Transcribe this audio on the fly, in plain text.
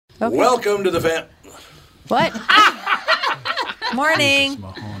Okay. Welcome to the What? Morning.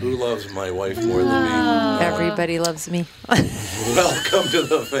 Who loves my wife more than me? Everybody loves me. Welcome to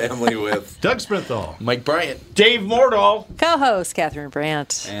the family with Doug Sprinthal, Mike Bryant, Dave Mordal, Co-host Catherine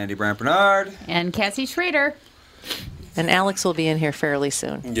Brandt. Andy Brandt-Bernard. And Cassie Schrader. And Alex will be in here fairly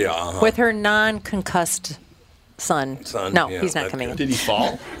soon. Yeah. With her non-concussed son. No, yeah, he's not that coming in. did he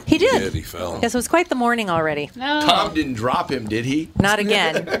fall? He did. He fell. Yes, it was quite the morning already. No. Tom didn't drop him, did he? Not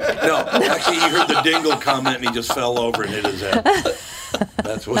again. No, actually, he heard the dingle comment and he just fell over and hit his head.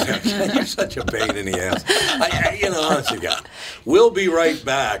 That's what happened. You're such a pain in the ass. Honest to God. We'll be right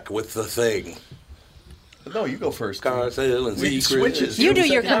back with the thing. No, you go first. Car sailing Switches. You do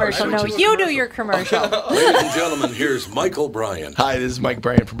your commercial. No, you do your commercial. Ladies and gentlemen, here's Michael Bryant. Hi, this is Mike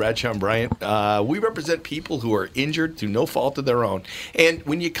Bryant from Bradshaw and Bryant. We represent people who are injured through no fault of their own. And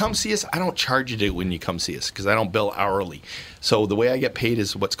when you come see us, I don't charge you when you come see us because I don't bill hourly. So the way I get paid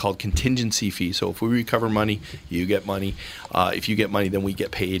is what's called contingency fee. So if we recover money, you get money. If you get money, then we get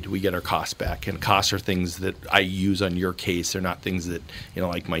paid. We get our costs back. And costs are things that I use on your case. They're not things that,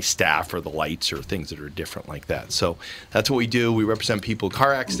 like my staff or the lights or things that are different like that. So that's what we do. We represent people in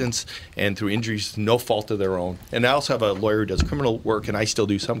car accidents and through injuries, no fault of their own. And I also have a lawyer who does criminal work, and I still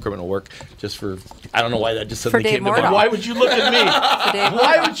do some criminal work just for, I don't know why that just suddenly came to mind. Why would you look at me?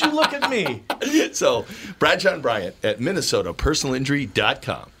 Why would you look at me? So Bradshaw and Bryant at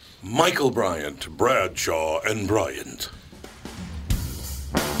MinnesotaPersonalInjury.com. Michael Bryant, Bradshaw and Bryant.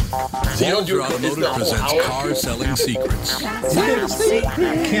 Walter Automotive presents Car Selling Secrets.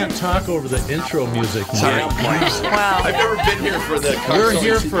 can't talk over the intro music. Sorry. Wow. I've never been here for the car We're selling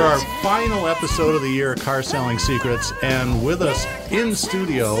here secrets. for our final episode of the year, Car Selling Secrets, and with us in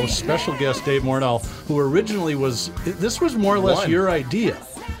studio, special guest Dave Mordal, who originally this was more or less your idea.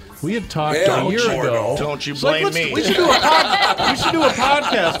 We had talked a year ago. Don't you It's like, blame me. We should do a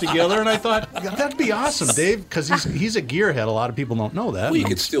podcast together, and I thought that'd be awesome, Dave, because he's a gearhead. A lot of people don't know that. Well, you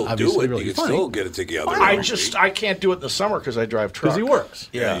could still do Obviously it. really You could funny. still get it together. I can't do it in the summer because I drive truck. Because he works.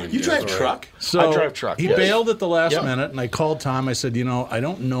 Yeah. You drive truck? So I drive truck, He yes. bailed at the last Yep. minute, and I called Tom. I said, I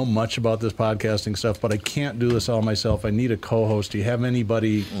don't know much about this podcasting stuff, but I can't do this all myself. I need a co-host. Do you have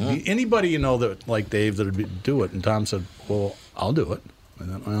anybody that like Dave that would do it? And Tom said, well, I'll do it. I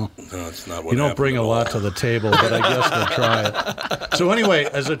thought, well, No, it's not what you don't happened bring at a lot all. to the table, but I guess we'll try it. So anyway,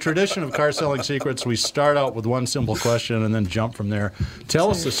 as a tradition of Car Selling Secrets, we start out with one simple question and then jump from there. Tell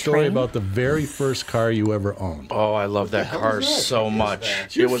us the story about the very first car you ever owned. Oh, I love that car so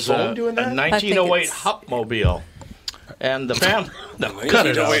much. your It was phone a doing that? 1908 it's- Hupmobile. And the family... Cut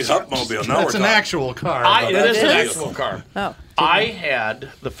it out. Upmobile. Now It's we're an talking. actual car. It but is an is? actual car. Oh. I had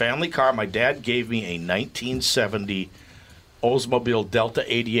the family car. My dad gave me a 1970 Oldsmobile Delta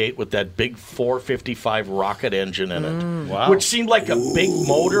 88 with that big 455 rocket engine in it. Wow. Which seemed like a big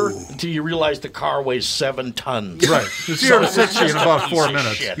motor until you realize the car weighs 7 tons. Right. It's 0 to 60 in about 4 Piece of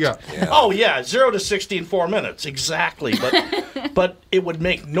minutes. shit. Yeah. Oh, yeah, 0 to 60 in 4 minutes. Exactly. But it would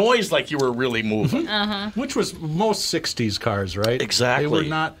make noise like you were really moving. Which was most 60s cars, right? Exactly. They were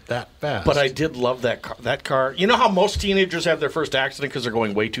not that fast. But I did love that car. That car. You know how most teenagers have their first accident because they're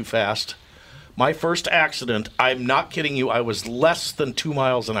going way too fast? My first accident, I'm not kidding you, I was less than 2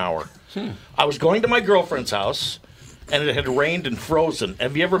 miles an hour. I was going to my girlfriend's house, and it had rained and frozen.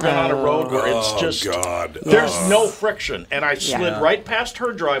 Have you ever been on a road where it's just... God. There's no friction. And I slid Yeah. right past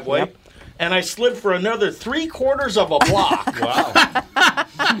her driveway, and I slid for another 3/4 of a block.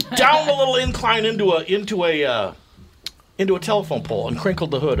 Down a little incline into a telephone pole and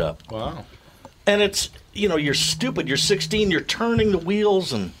crinkled the hood up. Wow. And it's, you're stupid. You're 16. You're turning the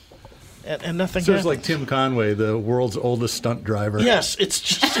wheels and nothing So it's happens. like Tim Conway, the world's oldest stunt driver. Yes, it's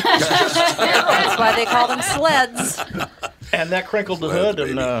just That's why they call them sleds. and that crinkled the Sleds, hood,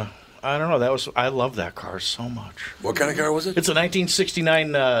 and baby. I don't know. I love that car so much. What kind of car was it? It's a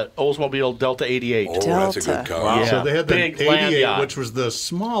 1969 Oldsmobile Delta 88. Oh, that's a good Delta. car. Wow. So they had the Big land 88, yacht. which was the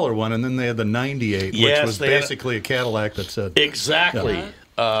smaller one, and then they had the 98, Yes, which was they had- basically a Cadillac that said... Exactly.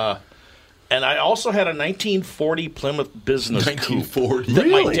 And I also had a 1940 Plymouth Business Coupe 1940. that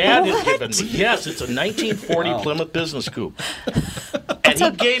my dad had given me. Yes, it's a 1940 Plymouth Business Coupe. And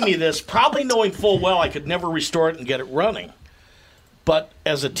he gave me this, probably knowing full well I could never restore it and get it running. But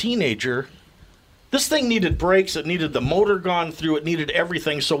as a teenager, this thing needed brakes, it needed the motor gone through, it needed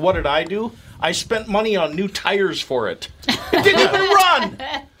everything. So what did I do? I spent money on new tires for it. It didn't even run.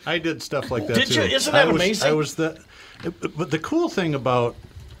 I did stuff like that, Did too. you? Isn't that I was, amazing? I was but the cool thing about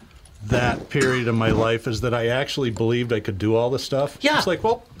that period of my life is that I actually believed I could do all this stuff. Yeah. It's like,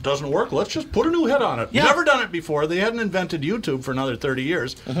 well, it doesn't work. Let's just put a new head on it. Yeah. Never done it before. They hadn't invented YouTube for another 30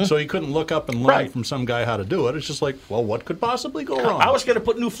 years, so you couldn't look up and learn Right. from some guy how to do it. It's just like, well, what could possibly go wrong? I was going to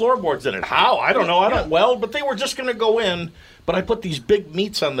put new floorboards in it. How? I don't know. I don't weld, but they were just going to go in. But I put these big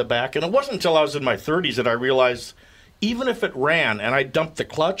meats on the back, and it wasn't until I was in my 30s that I realized even if it ran and I dumped the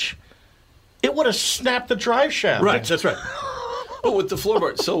clutch, it would have snapped the drive shaft. Right, that's right. But with the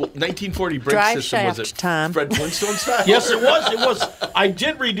floorboard, so 1940 brake Drive system, was shaft, it Tom. Fred Flintstone style? Yes, it was. It was. I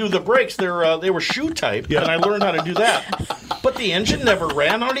did redo the brakes. They were shoe type, and I learned how to do that. But the engine never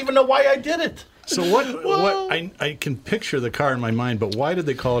ran. I don't even know why I did it. So what I can picture the car in my mind, but why did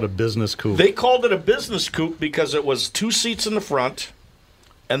they call it a business coupe? They called it a business coupe because it was 2 seats in the front,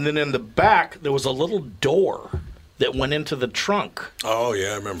 and then in the back there was a little door that went into the trunk. Oh,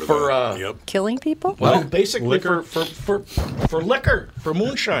 yeah, I remember For, that. Yep. Killing people? Well, basically liquor? for liquor, for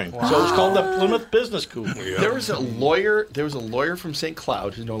moonshine. So it was called the Plymouth Business Coupe. Yep. There was a lawyer from St.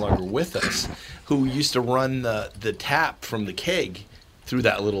 Cloud who's no longer with us, who used to run the tap from the keg through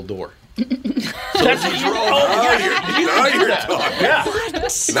that little door. That's what you Now you're talking. Yeah.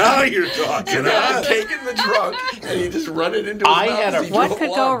 Now you're talking. I'd taken the trunk and he just run it into his I mouth had as a- he What drove could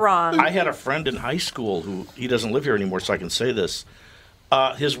go along. wrong? I had a friend in high school who, he doesn't live here anymore, so I can say this.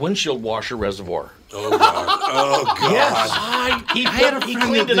 His windshield washer reservoir. Oh, God. Oh, God. Yes. He had a he friend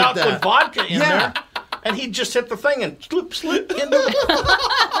cleaned that it out, did put that. vodka in Yeah. there, and he'd just hit the thing and slip into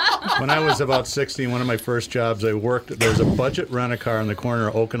it. When I was about 16, one of my first jobs, I worked. There was a budget rent-a-car on the corner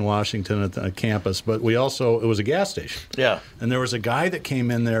of Oak and Washington at the campus, but it was a gas station. Yeah. And there was a guy that came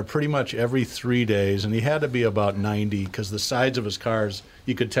in there pretty much every 3 days, and he had to be about 90 because the sides of his cars,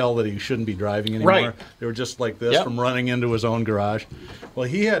 you could tell that he shouldn't be driving anymore. Right. They were just like this Yep. from running into his own garage. Well,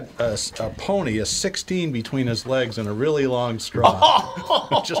 he had a pony, a 16 between his legs, and a really long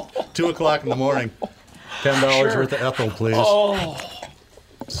straw. Just 2 o'clock in the morning. $10 worth of ethyl, please. Oh,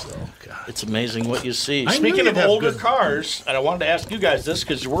 So, God. it's amazing what you see. I knew Speaking you'd of have older good- cars, and I wanted to ask you guys this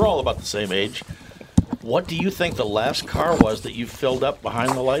because we're all about the same age. What do you think the last car was that you filled up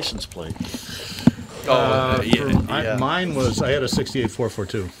behind the license plate? Mine was, I had a 68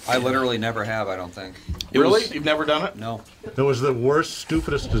 442. I literally never have, I don't think. Really? You've never done it? No. It was the worst,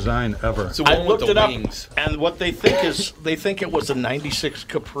 stupidest design ever. It's the I one with looked the it up, wings. and what they think is they think it was a '96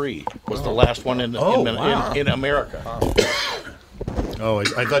 Capri was the last one in wow. in America. Oh,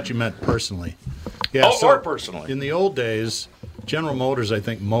 I thought you meant personally. Yeah, Or personally. In the old days, General Motors, I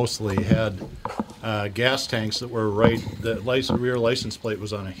think, mostly had gas tanks that were the rear license plate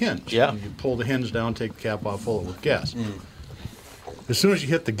was on a hinge. Yeah. And you pull the hinge down, take the cap off, fill it with gas. As soon as you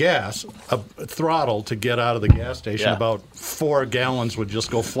hit the gas, a throttle to get out of the gas station, Yeah. about 4 gallons would just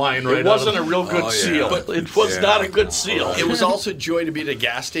go flying right It out. wasn't a real good Oh, yeah. seal. But- It was not a good seal. It was also joy to be at a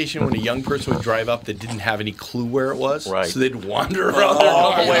gas station when a young person would drive up that didn't have any clue where it was. Right. So they'd wander around their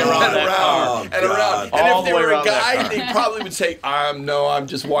All car the way around and that around car. and around. God. And All if the they way were a around that guy, car. they probably would say, no, I'm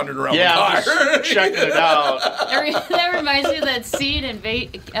just wandering around Yeah, the car. just checking it out. That reminds me of that scene in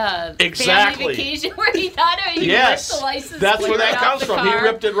Exactly. Family Vacation where he thought he Yes, ripped the license that's plate where that right off comes the from. He car.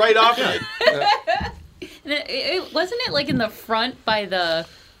 ripped it right off it. And it wasn't it like in the front by the.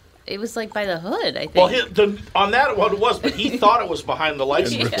 It was like by the hood, I think. Well, on that one it was, but he thought it was behind the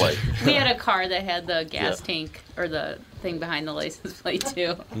license Yeah. plate. We had a car that had the gas Yeah. tank or the thing behind the license plate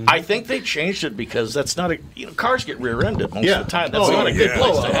too. I think they changed it because that's not cars get rear-ended most Yeah. of the time. That's Oh, not a good yeah.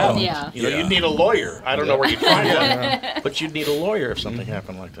 place to have it. Yeah. You know, Yeah. you'd need a lawyer. I don't know where you'd find one, but you'd need a lawyer if something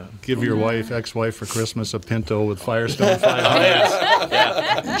happened like that. Give your ex-wife for Christmas a Pinto with Firestone 500. Oh, yes.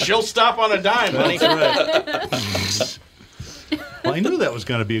 Yeah. She'll stop on a dime, honey. Well, I knew that was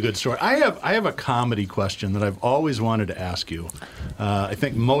going to be a good story. I have a comedy question that I've always wanted to ask you. I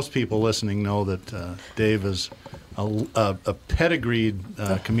think most people listening know that Dave is a pedigreed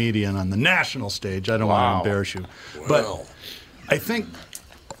comedian on the national stage. I don't want Wow. to embarrass you, Well. but I think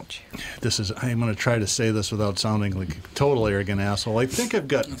I'm going to try to say this without sounding like a total arrogant asshole. I think I've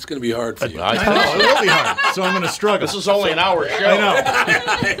got. It's going to be hard for you. I know it will be hard, so I'm going to struggle. This is only an hour show. I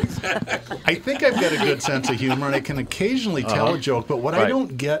know. I think I've got a good sense of humor, and I can occasionally tell a joke. But what I Right.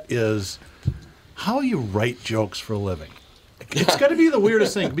 don't get is how you write jokes for a living. It's got to be the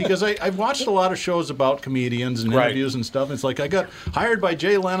weirdest thing because I've watched a lot of shows about comedians and Right. interviews and stuff. And it's like I got hired by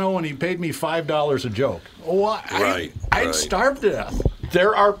Jay Leno and he paid me $5 a joke. Oh, Right, I'd right. starve to death.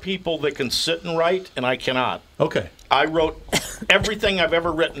 There are people that can sit and write, and I cannot. Okay. I wrote everything I've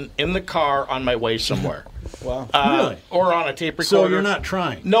ever written in the car on my way somewhere. Wow. Really? Or on a tape recorder. So you're not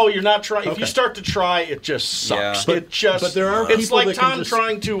trying. No, you're not trying. If Okay. you start to try, it just sucks. Yeah. It just. but there are It's people like that can Tom just-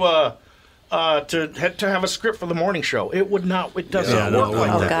 trying to to have a script for the morning show. It would not. It doesn't work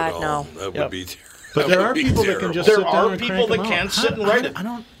like Oh, that. God, no. That would be. But there are people that can just There sit down are and people crank that them can out. sit and write it. I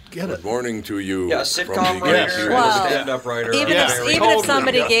don't get it. Good morning to you. Yeah, from sitcom the writer, Experience. Well, stand-up writer. Even Yeah. if Totally.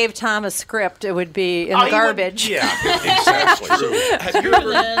 somebody gave Tom a script, it would be in the garbage. Yeah, exactly. Have you ever,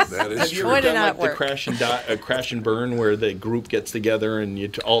 That is have you true. ever Would it done not like the work? crash and burn where the group gets together and you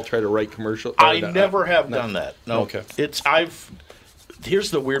all try to write commercials? I never have done that. No. Okay.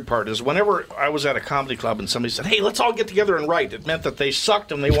 Here's the weird part is whenever I was at a comedy club and somebody said, "Hey, let's all get together and write," it meant that they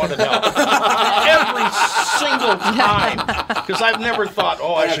sucked and they wanted help every single time. Because I've never thought,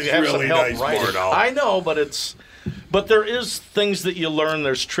 I should have some really help nice, writing. Mordal. I know, but there is things that you learn.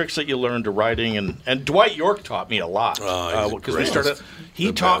 There's tricks that you learn to writing, and Dwight York taught me a lot he's the because we greatest. started. He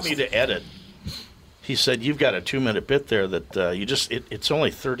The taught best. me to edit. He said, "You've got a 2-minute bit there that it's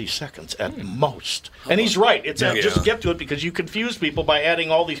only 30 seconds at most." And he's right. It's just get to it because you confuse people by adding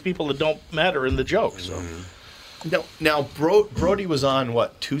all these people that don't matter in the joke. So. Now, Brody was on,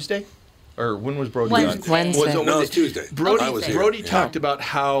 Tuesday? Or when was Brody Wednesday. on? Wednesday. No, it's Tuesday. I was here. Brody Yeah. talked about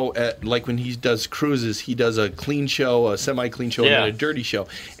how, like when he does cruises, he does a clean show, a semi-clean show, and then a dirty show.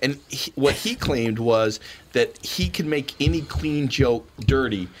 And what he claimed was that he could make any clean joke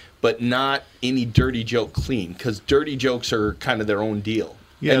dirty, but not any dirty joke clean, because dirty jokes are kind of their own deal.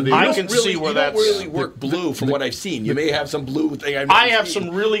 Yeah, and they I don't can see where you that's. don't really work blue from what I've seen. You may have some blue thing. I've I never have seen.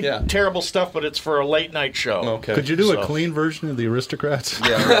 some really Yeah. terrible stuff, but it's for a late night show. Okay. Could you do So- a clean version of the Aristocrats?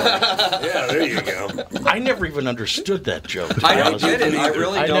 Yeah, there you go. I never even understood that joke. to I be don't honest get with it. you. I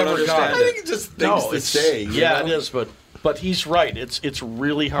really I don't never got understand I it. think it's just things to say. you Yeah, know? it is, but he's right. It's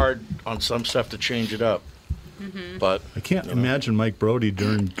really hard on some stuff to change it up. But I can't imagine Mike Brody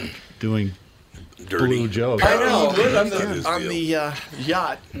doing Dirty. blue jokes. I know. Good on His the deal.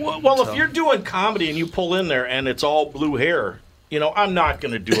 yacht. well, if you're doing comedy and you pull in there and it's all blue hair, I'm not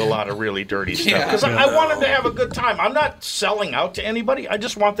going to do a lot of really dirty stuff because I want them to have a good time. I'm not selling out to anybody. I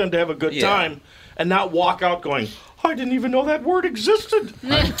just want them to have a good time and not walk out going, "I didn't even know that word existed."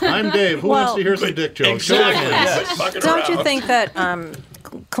 I'm Dave. Who wants Well- to hear some dick jokes? Exactly. Go ahead. Yes. Don't you think that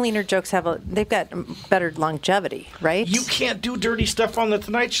cleaner jokes they've got better longevity, right? You can't do dirty stuff on the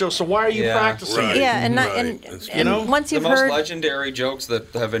Tonight Show, so why are you Yeah. practicing? Right. Yeah, and That's and once The you've most heard, legendary jokes that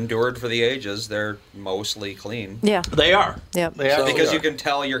have endured for the ages, they're mostly clean. yeah, They are. Yep. They are. Because you can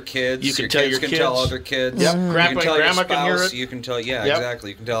tell your kids, You can your tell kids your can kids. tell other kids. Yep. You Grandpa can and tell grandma your can hear spouse. it. You can tell, Yep. exactly.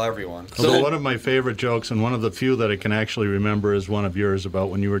 You can tell everyone. So one of my favorite jokes, and one of the few that I can actually remember, is one of yours about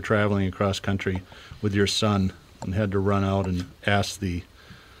when you were traveling across country with your son and had to run out and ask the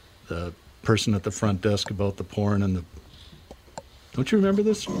person at the front desk about the porn and the. Don't you remember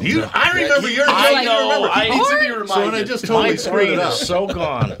this? I remember your I know. He needs to be So reminded. when I just totally My screwed brain it up. is so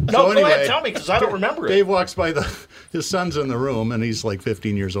gone. No, So go anyway, ahead, tell me, because I don't remember it. Dave walks by his son's in the room, and he's like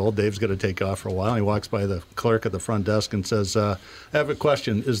 15 years old. Dave's got to take off for a while. He walks by the clerk at the front desk and says, I have a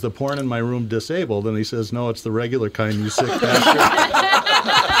question. Is the porn in my room disabled? And he says, no, it's the regular kind, you sick bastard.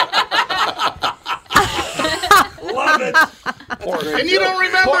 Love it. And you don't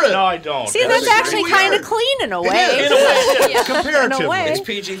remember it. No, I don't. see, that's actually kind of clean in a way. In a way, In a Comparatively. way. It's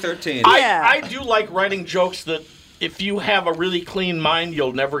PG-13. Yeah. I do like writing jokes that if you have a really clean mind,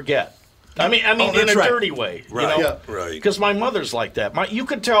 you'll never get. I mean, in that's a right. dirty way. Right. Yeah. Right. Because my mother's like that. You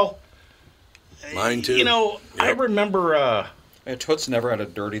could tell. Mine too. I Yep. rember. Toots never had a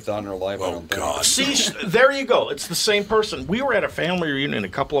dirty thought in her life, I Oh don't think. God. See, there you go. It's the same person. We were at a family reunion a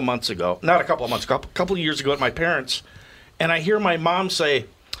couple of months ago. Not a couple of months, a couple of years ago at my parents'. And I hear my mom say,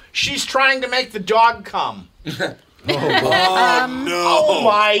 "She's trying to make the dog come." No. Oh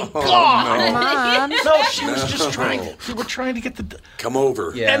my God! Mom. No, she was just trying. We were trying to get the. Come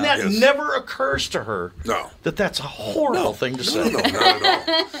over. Yeah. And that Yes. never occurs to her. No. That's a horrible thing to say. No, not at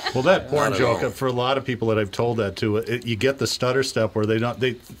all. Well, that porn Not at joke, all. for a lot of people that I've told that to, you get the stutter step where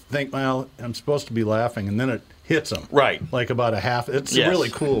they think, well, I'm supposed to be laughing, and then it hits them. Right. Like about a half. It's Yes. really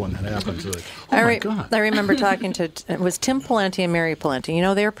cool when that happens. Like, oh my God. I remember talking to it was Tim Pawlenty and Mary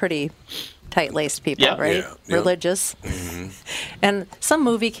Pawlenty. They're pretty tight-laced people, Yeah. right? Yeah, yeah. Religious. And some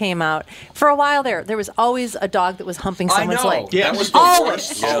movie came out. For a while there was always a dog that was humping I someone's know. leg. Yeah. That was the Always.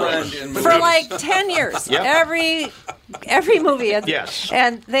 worst trend in movies. For like 10 years. Yep. Every movie. And, Yes.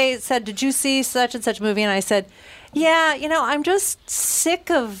 And they said, "Did you see such and such movie?" And I said, "Yeah, I'm just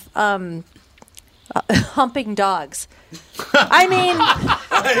sick of Humping dogs. I mean,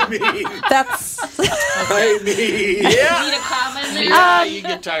 that's. Need a comment there? Yeah, you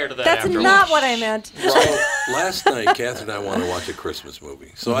get tired of that. That's after not lunch. what I meant. So last night, Catherine and I want to watch a Christmas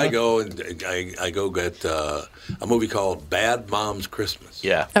movie. So I go and I go get a movie called Bad Moms Christmas.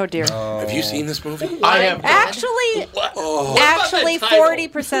 Yeah. Oh dear. Have you seen this movie? I have. Actually, What about that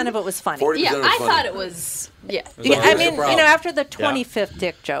 40% of it was funny. 40% Yeah, of I it's funny. thought it was. Yeah. Yeah, I here's the mean, problem. after the 25th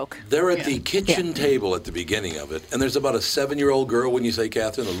dick joke. They're at the kitchen table at the beginning of it, and there's about a 7-year-old girl. When you say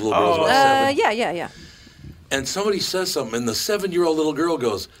Catherine, the little girl's about 7. Yeah. And somebody says something, and the 7-year-old little girl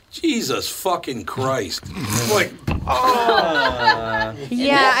goes, "Jesus fucking Christ!" I'm like,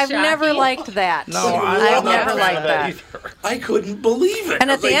 Yeah, I've shocking? never liked that. No, I've I'm not never a fan liked of that. either. I couldn't believe it.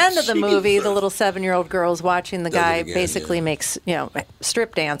 And I at was the like, end of the movie, Jesus. the little 7-year-old girl's watching the Does it guy again, basically yeah. makes,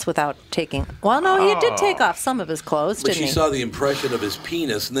 strip dance without taking. Well, no, he did take off some of his clothes, But didn't she he? saw the impression of his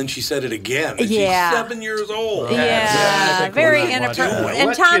penis, and then she said it again. And Yeah. She's 7 years old. Yeah, I think very we're not watching inappropriate. that. And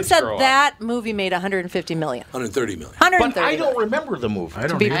Let Tom kids said grow up. that movie made $150 million. 130 million. 130 But I don't million. remember the movie. I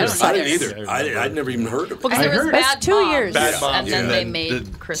don't be either. precise. I didn't either. I'd never even heard of it. Because there was heard- Bad That's 2 Moms, years. Bad Moms, and then and they then made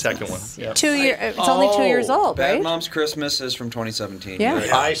the Christmas. second one. Yeah. 2 year. It's only 2 years old, Bad right? Moms Christmas is from 2017. Yeah.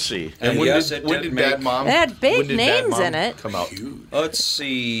 Right? I see. And when yes, did, it when did did make. Bad Mom? It had big when did Bad names Mom in it. Come out. Let's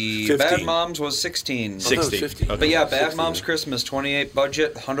see. 15. Bad Moms was 16. I thought it was 60. 15. But yeah, Bad 16. Moms Christmas, 28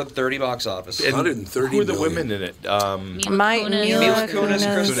 budget, 130 box office. And 130 Who are the million. women in it? Mila My- Kunis. Mila Mila Kunis,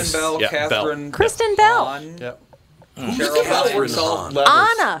 Kunis. Kristen Bell, Yeah, Catherine. Kristen Bell. Hahn, Yep. Cheryl Catherine Hahn. Hahn?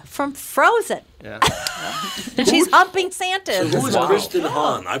 Anna from Frozen. Yeah. And she's humping Santa. So in who this is movie. Kristen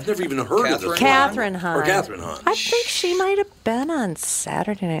Hahn? I've never even heard of this. Catherine Catherine Hahn. Or Catherine Hahn. I think she might have been on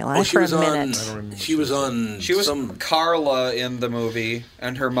Saturday Night Live Oh, she for was a on. minute. She was on. She was some Carla in the movie,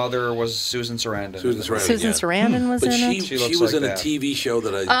 and her mother was Susan Sarandon. Susan Sarandon. Susan yeah. Sarandon was But in she it. She she looks was like in a that. TV show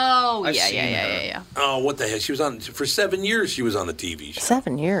that I. Oh, I've yeah, seen her. Oh, what the heck? She was on for 7 years. She was on a TV show,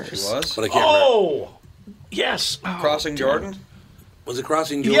 7 years. She was? but I can't remember. Oh, yes. Crossing Jordan? Was it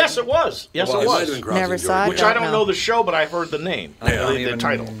Crossing Jordan? Yes, it was. Yes, It it It might was. have been Crossing Never saw Jordan. it. Which I don't No. know the show, but I've heard the name. I don't the even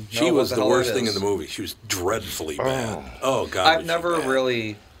title. know She what was the the hell worst it thing in is. the movie. She was dreadfully bad. Oh God, I've was she never bad.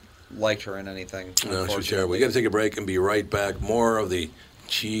 really liked her in anything. No, she was terrible. We got to take a break and be right back. More of the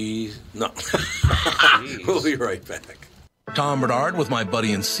cheese. No, we'll be right back. Tom Bernard with my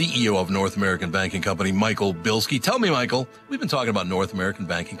buddy and CEO of North American Banking Company, Michael Bilski. Tell me, Michael, we've been talking about North American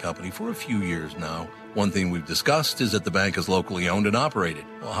Banking Company for a few years now. One thing we've discussed is that the bank is locally owned and operated.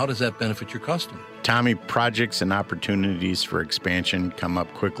 Well, how does that benefit your customer? Tommy, projects and opportunities for expansion come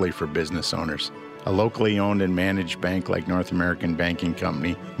up quickly for business owners. A locally owned and managed bank like North American Banking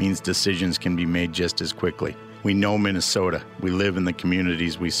Company means decisions can be made just as quickly. We know Minnesota. We live in the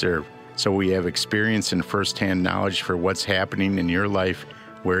communities we serve. So we have experience and firsthand knowledge for what's happening in your life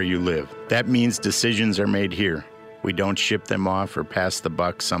where you live. That means decisions are made here. We don't ship them off or pass the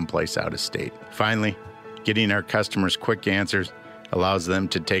buck someplace out of state. Finally, getting our customers quick answers allows them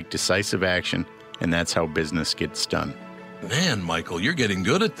to take decisive action, and that's how business gets done. Man, Michael, you're getting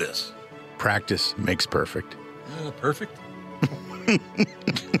good at this. Practice makes perfect. Perfect.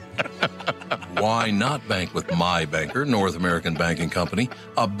 Why not bank with my banker, North American Banking Company?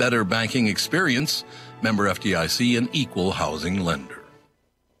 A better banking experience. Member FDIC, an equal housing lender.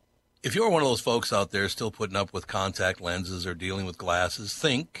 If you're one of those folks out there still putting up with contact lenses or dealing with glasses,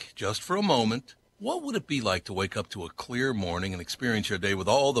 think, just for a moment, what would it be like to wake up to a clear morning and experience your day with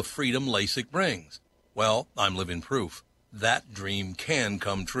all the freedom LASIK brings? Well, I'm living proof. That dream can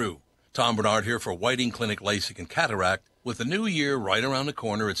come true. Tom Bernard here for Whiting Clinic LASIK and Cataract. With the new year right around the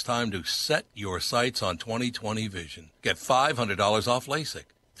corner, it's time to set your sights on 20/20 vision. Get $500 off LASIK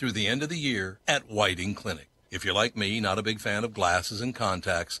through the end of the year at Whiting Clinic. If you're like me, not a big fan of glasses and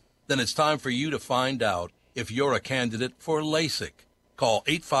contacts, then it's time for you to find out if you're a candidate for LASIK. Call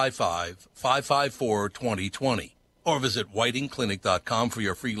 855-554-2020 or visit whitingclinic.com for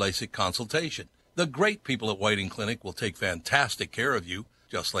your free LASIK consultation. The great people at Whiting Clinic will take fantastic care of you,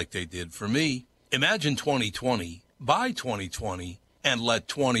 just like they did for me. Imagine 2020, buy 2020, and let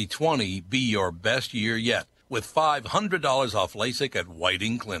 2020 be your best year yet with $500 off LASIK at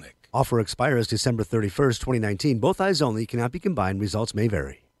Whiting Clinic. Offer expires December 31st, 2019. Both eyes only, cannot be combined. Results may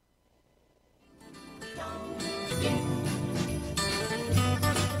vary.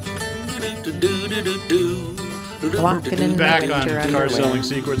 Walking in the Back on winter Car underwear. Selling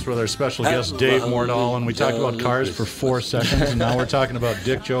Secrets with our special guest, Dave Mordal, and we talked about cars for 4 seconds, and now we're talking about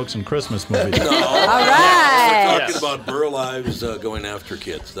dick jokes and Christmas movies. No. All right. We're talking about Burl Ives going after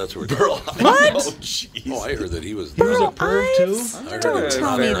kids. That's what we're talking What? Oh, jeez. Oh, I heard that he was... He was a perv, too? I heard Don't that.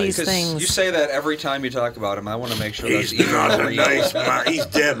 tell me Right. these 'Cause things. You say that every time you talk about him. I want to make sure He's that's even not a real. nice man. He's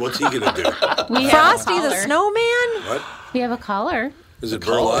dead. What's he going to do? We have Frosty a the caller. Snowman? What? We have a caller. Is it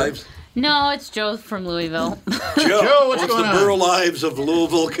Burl Ives? No, it's Joe from Louisville. Joe, what's going the on? Burl Ives of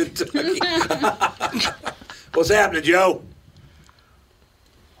Louisville, Kentucky? What's happening, Joe?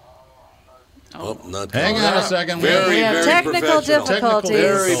 Oh, not Hang on a second. Very, We have very technical professional. difficulties.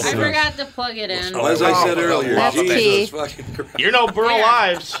 Very I professional. forgot to plug it in. Well, as I said earlier, That's Jesus key. fucking Christ. You know Burl There.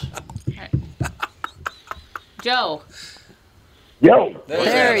 Ives. Joe, Yo,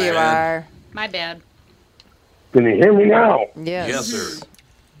 There you are. my bad. can you hear me now? Yes. Yes, sir.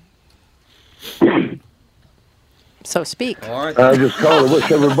 So speak. All right. I just called to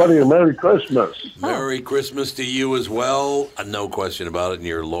wish everybody a Merry Christmas. Merry Christmas to you as well. No question about it. And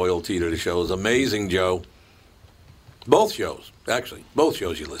your loyalty to the show is amazing, Joe. Both shows, actually. Both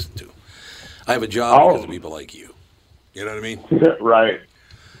shows you listen to. I have a job because of people like you. You know what I mean? Right.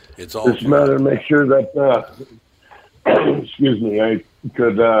 It's all Just matter to make sure that, excuse me, I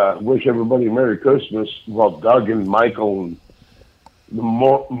could wish everybody a Merry Christmas while Doug and Michael and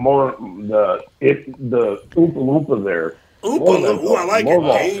the Oompa Loompa there. Oompa Loompa. Ooh, I like it.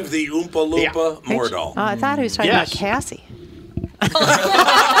 Mordal. Dave the Oompa Loompa Mordal. Oh, I thought he was talking Yes. about Cassie.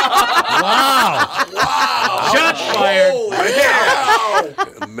 Wow. Wow. Shots fired.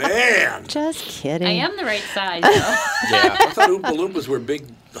 Holy man. Just kidding. I am the right size, though. Yeah. I thought Oompa Loompas were big,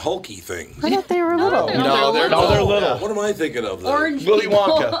 hulky things. I thought they were little. No, they're No, they're little. What am I thinking of? Then? Orange Willy people.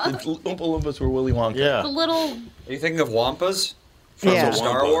 Wonka. The Oompa Loompas were Willy Wonka. The Yeah, little Are you thinking of Wampas from Yeah.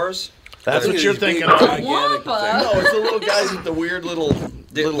 Star Wampa. Wars? that's what These you're big, thinking of. gigantic Wampa. things. No, it's the little guys with the weird little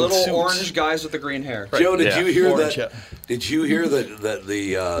Little suits. orange guys with the green hair. Joe, did Yeah. you hear Orange, that? yeah. Did you hear that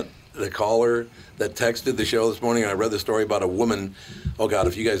the caller that texted the show this morning? I read the story about a woman. Oh God,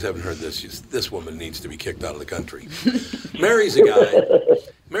 if you guys haven't heard this, this woman needs to be kicked out of the country. Marries a guy.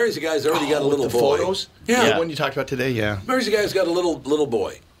 Marries a guy's already got a little the boy. photos? Yeah. The one you talked about today, yeah. Marries a guy who's got a little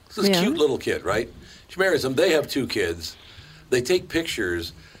boy. This Yeah. cute little kid, right? She marries him. They have 2 kids. They take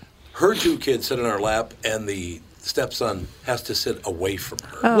pictures. Her 2 kids sit in her lap, and the stepson has to sit away from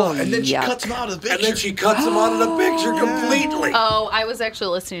her. Oh, And then she yuck. cuts him out of the picture. And then she cuts him out of the picture completely. Oh, I was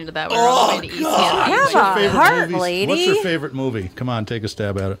actually listening to that when we were on the way to East God. Have Your a favorite heart, movies? lady. What's your favorite movie? Come on, take a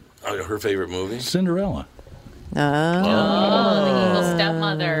stab at it. Her favorite movie? Cinderella. Oh, Oh, the evil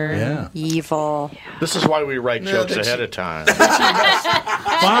stepmother. Yeah. evil. This is why we write jokes that's- ahead of time.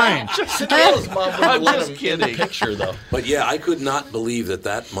 Fine. Cinderella's mom I'm wouldn't let just him in the kidding. picture, though. But yeah, I could not believe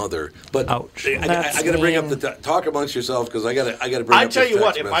that mother. But Ouch. I That's got to bring up mean. the talk amongst yourselves because I got to bring I up tell this you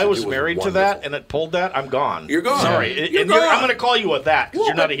what, text if I message. was It married to wonderful. that and it pulled that, I'm gone. You're gone. Sorry, You're I'm gone. going to call you with that because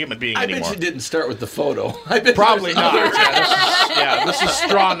you're not a human being I bet anymore. you didn't start with the photo. I bet Probably there's not. other- This is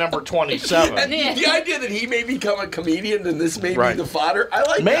straw number 27. And the idea that he may become a comedian and this may Right. be the fodder, I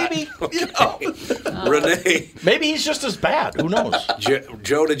like Maybe. that. You know? Renee, Maybe he's just as bad. Who knows?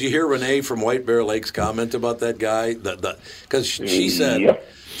 Joe, did you hear Renee from White Bear Lake's comment about that guy? Because she said, Yep.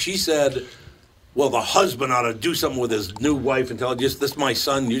 well, the husband ought to do something with his new wife and tell her, this is my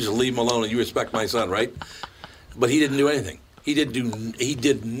son. You just leave him alone and you respect my son, right? But he didn't do anything. He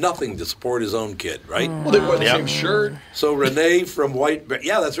did nothing to support his own kid, right? Well, they wore the Yep. same shirt. So Renee from White Bear,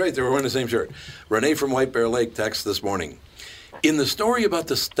 yeah, that's right. They were wearing the same shirt. Renee from White Bear Lake texts this morning. In the story about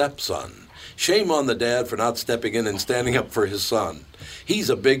the stepson, shame on the dad for not stepping in and standing up for his son. He's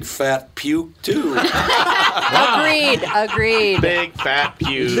a big fat puke too. Agreed. Big fat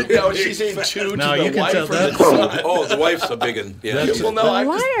pew. No, she's saying two No, to the you can wife tell or the that's- son. Oh, the wife's a big one. Yeah. That's Well, no, I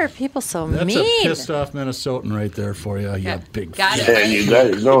just, Why are people so That's mean? a pissed off Minnesotan right there for you. You big God, And you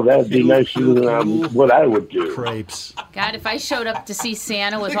guys know that'd be nicer than what I would do. crepes. God, if I showed up to see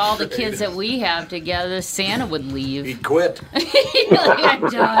Santa with all the kids that we have together, Santa would He leave. quit. I'm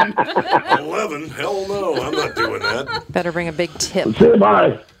done. 11? Hell no, I'm not doing that. Better bring a big tip. Say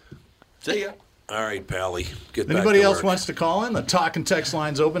bye. see ya. All right, Pally. Get back Anybody to else work. wants to call in? The talk and text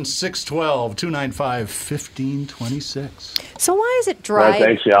line's open 612-295-1526. So why is it Well, dry?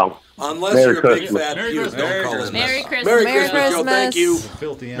 thanks, y'all. Unless Merry you're a big Christmas. fat Merry puke, Christmas. don't call in. Merry Christmas. Merry Merry Christmas, Joe. Thank you.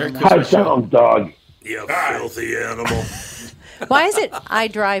 Filthy animal. Hi, sound dog. You filthy animal. Why is it I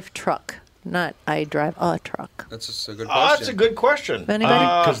drive truck, not I drive a truck? That's just a good Oh, that's a question. good question.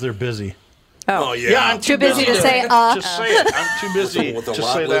 Anybody? Because they're busy. Oh, yeah. Yeah, I'm Too busy to say, Just say it. I'm too busy With the to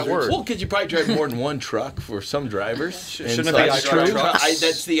lot say that lizards. word. Well, because you probably drive more than one truck for some drivers. Shouldn't And it be that's I drive true. trucks?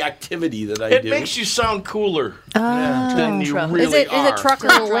 That's the activity that I It do. makes you sound cooler Oh. than you Truck. really Is it are. trucker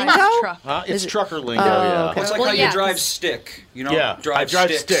Drive lingo? truck. Huh? It's Is it- trucker lingo, Oh, yeah. okay. It's like Well, how yeah, you drive 'cause- stick. You know, Yeah, I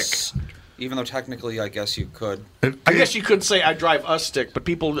drive sticks. Even though technically, I guess you could. I guess you could say I drive a stick, but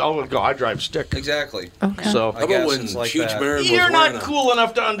people always go, I drive stick. Exactly. Okay. So I How guess about when it's like Cheech that. Marin was you're wearing not a- cool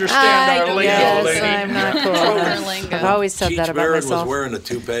enough to understand our lingo, Yes, lady. I'm not cool. Trucker lingo. I've always said Cheech that about Marin was myself. wearing a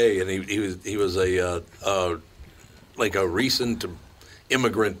toupee, and he was a like a recent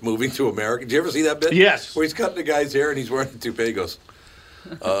immigrant moving to America. Did you ever see that bit? Yes. Where he's cutting the guy's hair and he's wearing a toupee. He goes,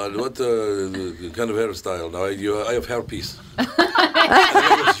 what the kind of hairstyle? No, I have hairpiece. And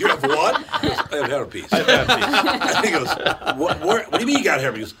he goes, you have what? He goes, I have hairpiece. And he goes, what do you mean you got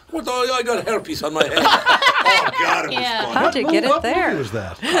hairpiece? He goes, I got a hairpiece on my head. Oh, God, it was Yeah. funny. How'd you get it What there? movie was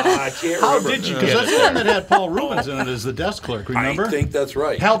that? I can't How remember. did you Because get that's it? the one that had Paul Rubens in it as the desk clerk, remember? I think that's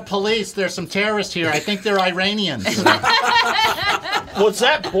right. Help police, there's some terrorists here. I think they're Iranians. Was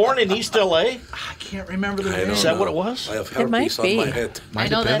that Born in East L.A.? I can't remember the I name. don't Is that know. what it was? I have It might hairpiece on be. my head. I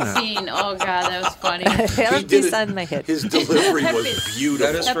know that scene. Oh God, that was funny. He did Hairpiece it. on my head. His delivery was beautiful.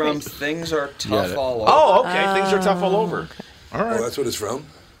 That is from Things Are Tough All Over. Oh, okay. Things are tough all over. All Oh, right. that's what it's from?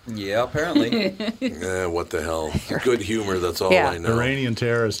 Yeah, apparently. What the hell? Good humor, that's all Yeah. I know. Iranian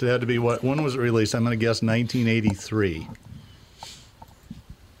terrorist. It had to be what? When was it released? I'm going to guess 1983.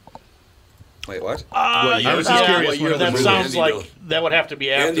 Wait, what? I was just curious. what year when That the movie- sounds Andy like do? that would have to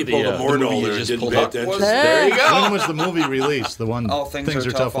be after Andy the. pulled a Mordal movie you there and just didn't pulled pay up attention. There you go. When was the movie released? The one. Oh, Things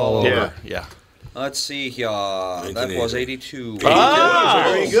Are Tough All Over. Over. Yeah. Let's see here. That was 82. Ah,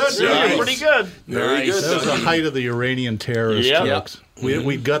 Very good. Yeah, Nice. pretty good. Very good. That was the height of the Iranian terrorist Yep. jokes.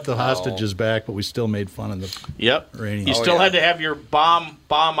 We got the hostages back, but we still made fun of the Yep. Iranians. You still had to have your bomb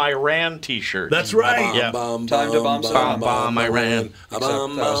Iran T-shirt. That's right. Yeah. Time to bomb Saddam. Bomb Iran. Except that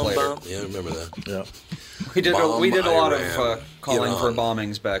was later. Yeah, I remember that. Yeah. We did a lot of Iran. calling for Iran.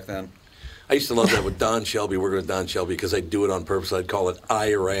 bombings back then. I used to love that with Don Shelby, working with Don Shelby, because I'd do it on purpose. I'd call it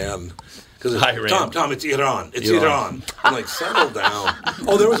Iran. Because Iran. Tom, it's Iran. It's Iran. I'm like, settle down.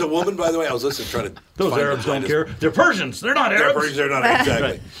 Oh, there was a woman, by the way. I was listening, trying to. Those find Arabs the don't latest- care. They're Persians. They're not They're Arabs. Persians, they're not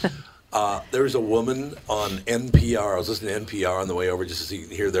exactly. There was a woman on NPR. I was listening to NPR on the way over just to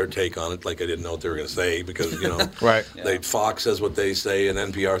hear their take on it. Like I didn't know what they were going to say because Right. Fox says what they say and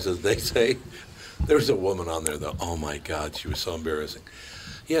NPR says they say. There was a woman on there though. Oh my God, she was so embarrassing.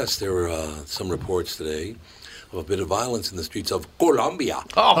 Yes, there were some reports today of a bit of violence in the streets of Colombia.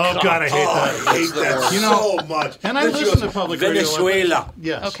 Oh, God, I hate that. I hate that so much. And I Then she listen goes, to public radio. Venezuela.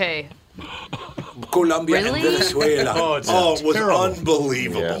 Yes. Okay. Colombia and Really? Venezuela. Oh, it's it was terrible.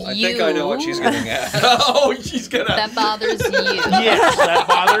 unbelievable. I think I know what she's getting at. Oh, she's gonna. That bothers you. Yes, that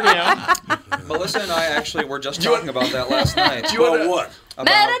bothered him. Melissa and I actually were just talking about that last night. Well, what?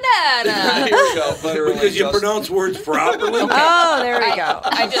 Maranata. Here we go. Literally Because you just- pronounce words properly. Oh, there we go.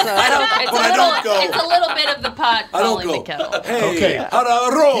 I just, I don't go. it's a little bit of the pot I don't calling the go. kettle. Hey, Okay. Ada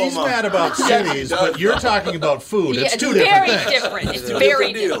Roma. He's mad about cities, but you're talking about food. Yeah, It's two very different things. different. It's Different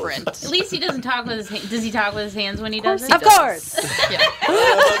very deals. different. At least he doesn't talk with his hands. Does he talk with his hands when he does it? Of course.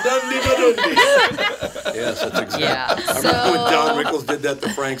 Yes, that's exactly. Yeah. I remember when Don Rickles did that to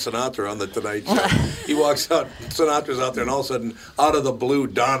Frank Sinatra on The Tonight Show. He walks out, Sinatra's out there, and all of a sudden, out of the blue,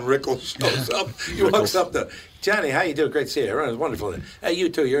 Don Rickles shows up. He walks up to, Johnny, how you doing? Great to see you. It's wonderful. Hey, you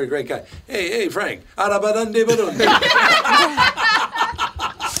too. You're a great guy. Hey, Frank. Although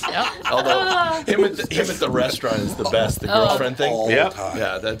him at the restaurant is the best. The girlfriend thing. All Yeah. the time.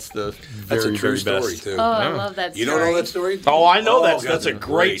 Yeah, that's the That's very, a true very story, best. too. Oh, I love that You story. don't know that story? Oh, I know God, that's a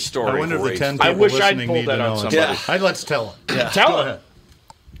great I story. wonder if the 10 I people wish I'd listening pulled need that to on know it. somebody. Let's tell it. Yeah. Tell Go it. ahead.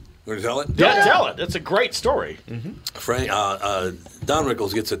 Want to tell it? Yeah, tell it. It's a great story. Frank, Don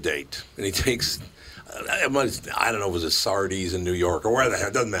Rickles gets a date, and he takes, I don't know if it was a Sardi's in New York or where the hell,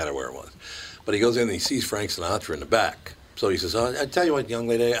 it doesn't matter where it was. But he goes in and he sees Frank Sinatra in the back. So he says, I tell you what, young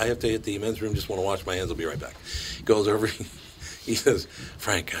lady, I have to hit the men's room, just want to wash my hands, I'll be right back. He goes over, he says,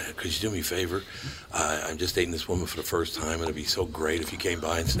 Frank, could you do me a favor? I'm just dating this woman for the first time, and it'd be so great if you came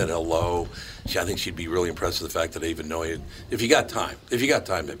by and said hello. I think she'd be really impressed with the fact that I even know you. If you got time,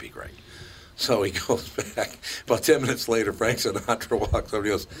 that'd be great. So he goes back. About 10 minutes later, Frank Sinatra walks over and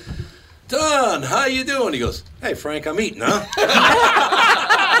he goes, Don, how you doing? He goes, hey, Frank, I'm eating, huh?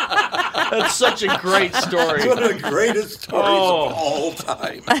 That's such a great story. It's one of the greatest stories of all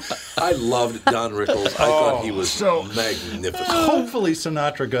time. I loved Don Rickles. I thought he was so magnificent. Hopefully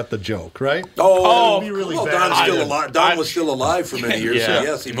Sinatra got the joke, right? Oh, It'd be really well, bad. Don's still alive. Don was still alive for many years, so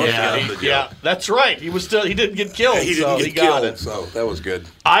yes, he must have gotten the joke. Yeah, that's right. He was still. He didn't get killed. He didn't so get he got killed, it. so that was good.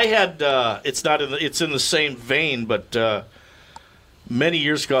 I had. It's not in. It's in the same vein, but many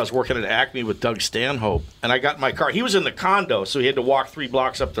years ago, I was working at Acme with Doug Stanhope, and I got in my car. He was in the condo, so he had to walk 3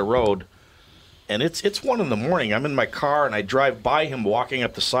 blocks up the road. And it's 1 a.m. I'm in my car, and I drive by him walking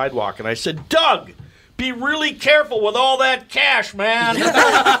up the sidewalk, and I said, "Doug, be really careful with all that cash, man." And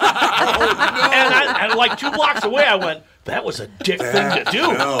like 2 blocks away, I went, "That was a dick thing to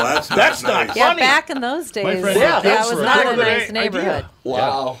do. No, that's not nice. Yeah, funny." back in those days, friend- that that's was right. not a Good nice idea. neighborhood.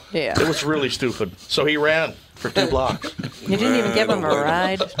 Wow. Yeah. It was really stupid. So he ran for 2 blocks. You didn't even give him a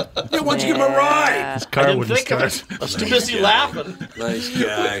ride. Yeah, why'd you give him a ride? His I car didn't wouldn't think of start. it. I was too busy laughing. Nice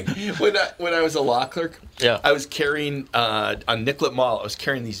guy. When I was a law clerk, Yeah. I was carrying on Nicollet Mall. I was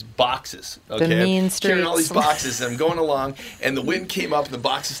carrying these boxes. Okay, mean I'm carrying all these streets. boxes, and I'm going along, and the wind came up, and the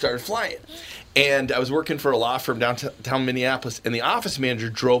boxes started flying. And I was working for a law firm downtown Minneapolis, and the office manager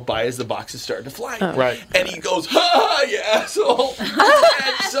drove by as the boxes started to fly. Right. And he goes, "Ha, you asshole!"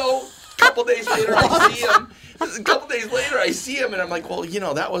 And so a couple days later, I see him, and I'm like, "Well,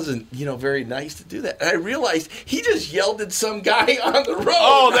 that wasn't, very nice to do that." And I realized he just yelled at some guy on the road.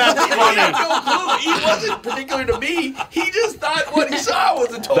 Oh, that's He funny. had no clue. He wasn't particular to me. He just thought what he saw was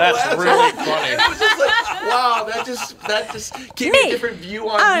a total That's asshole. really funny. And it was just like, wow, that just gave me a different view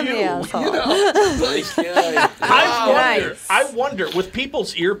on I'm you. the asshole. Nice guy. I wonder, with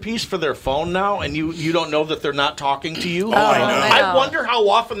people's earpiece for their phone now, and you don't know that they're not talking to you. I know. I know. I wonder how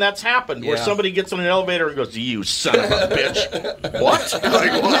often that's happened, where Yeah. somebody gets in an elevator and goes, "You son of a bitch." What?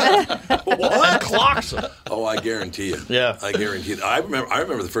 Like what? What? Clocks him. Oh, I guarantee you. Yeah. I guarantee you. I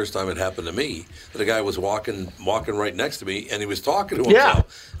remember the first time it happened to me. That a guy was walking right next to me, and he was talking to himself. Yeah.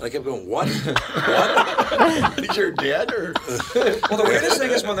 And I kept going, "What? What? Is your dad or? Well, the weirdest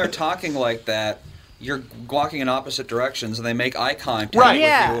thing is when they're talking like that, you're walking in opposite directions, and they make eye contact Right. with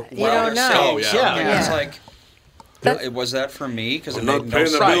Yeah, you you while don't they're know. saying Oh, yeah. something. Yeah. It's like, was that for me? Because it I'm made not no paying the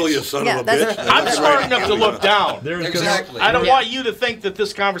sense. bill, you son Yeah, of a bitch." that's- I'm smart enough to look down. There's Exactly. I don't want you to think that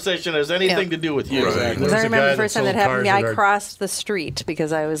this conversation has anything to do with you. Right. There Because was I a remember guy the first time sold that happened to me, cars I that are- crossed the street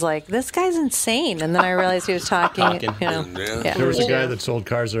because I was like, this guy's insane. And then I realized he was talking. Yeah. There was a guy that sold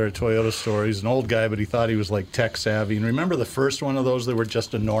cars at a Toyota store. He's an old guy, but he thought he was like tech savvy. And remember the first one of those that were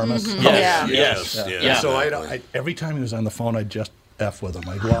just enormous? Yeah. Yes. Yeah. Yeah. So I every time he was on the phone, I'd just F with him.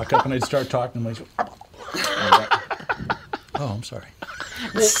 I'd walk up and I'd start talking to him. Oh, I'm sorry.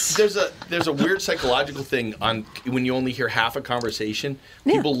 Well, there's a weird psychological thing on when you only hear half a conversation.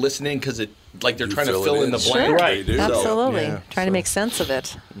 People listening because they're trying to fill in the blank. Sure. Right. They do. Absolutely. Trying to make sense of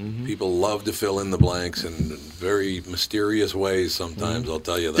it. People love to fill in the blanks in very mysterious ways sometimes, I'll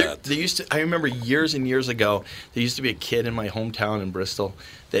tell you that. I remember years and years ago, there used to be a kid in my hometown in Bristol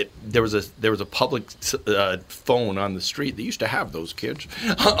that there was a public phone on the street. They used to have those kids.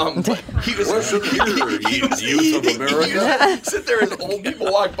 But he was Listen here, youth of America. He used to sit there as old people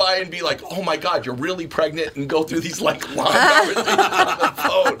walk by and be like, "Oh my God, you're really pregnant," and go through these long conversations on the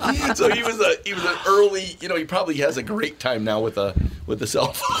phone. So he was an early, he probably has a great time now with a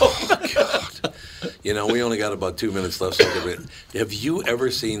cell phone. We only got about 2 minutes left. So have you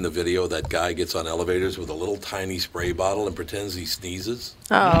ever seen the video that guy gets on elevators with a little tiny spray bottle and pretends he sneezes?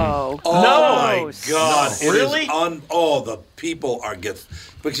 Oh. Oh my God! No. Really? The people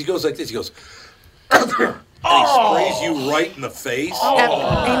because he goes like this. He goes, and he sprays you right in the face.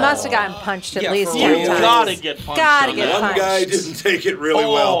 He must have gotten punched at least for 10 real. times. Gotta get punched. Gotta on get that. One guy punched. didn't take it really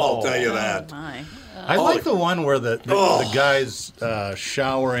well. I'll tell you that. My. I like the one where the guy's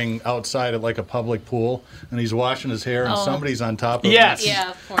showering outside at like a public pool, and he's washing his hair, and somebody's on top of him. Yes.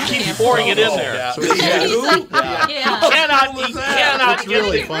 Yeah. Keep pouring it in there. So Yeah. You cannot it's get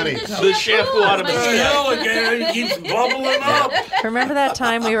really funny. the shampoo out of his head. Hell again, he keeps bubbling up. Remember that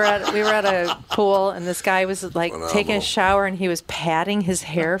time we were at a pool and this guy was like taking a shower and he was patting his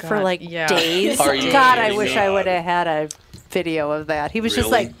hair for God, like yeah. days. Are you God, I kidding wish me? I would have had a video of that. He was just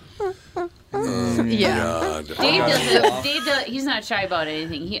Really? like, Yeah. God. Dave does, he's not shy about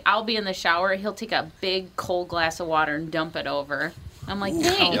anything. I'll be in the shower. He'll take a big cold glass of water and dump it over. I'm like,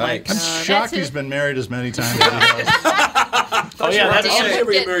 dang. Yikes. I'm shocked he's been married as many times as he has. Oh yeah,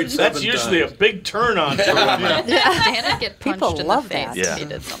 that's that's usually a big turn on. Dana get punched People in love the face that. if Yeah. he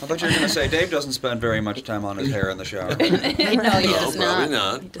did I something. thought you were going to say Dave doesn't spend very much time on his hair in the shower. No, he No, does probably not.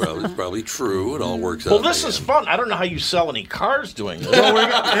 not. It's probably true. It all works out. Well, in the this is end. fun. I don't know how you sell any cars doing this.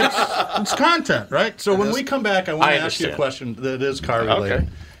 Well, it's content, right? So when we come back, I want I to ask you a understand. question that is car related. Okay.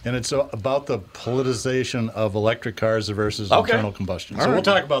 And it's about the politicization of electric cars versus Okay. internal combustion. All So we'll right.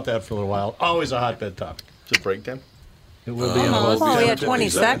 talk about that for a little while. Always a hotbed topic. Is it break time? It will be in a Well, little we bit. had 20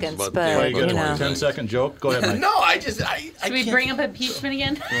 seconds, but, Oh, you got you a know. 10-second joke? Go ahead, Mike. No, I Should we can't. bring up impeachment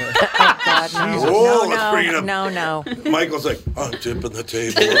again? God, Whoa, let's bring it no, up. no, no. Michael's like, I'm tipping the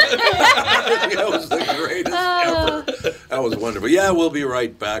table. That was the greatest ever. That was wonderful. Yeah, we'll be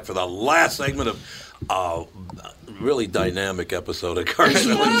right back for the last segment of really dynamic episode of Car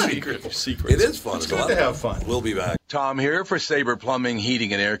Selling Secrets. It is fun. It's It's a good lot to of have fun. fun. We'll be back. Tom here for Sabre Plumbing,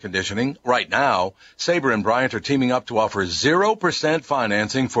 Heating, and Air Conditioning. Right now, Sabre and Bryant are teaming up to offer 0%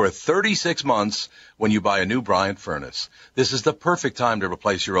 financing for 36 months when you buy a new Bryant furnace. This is the perfect time to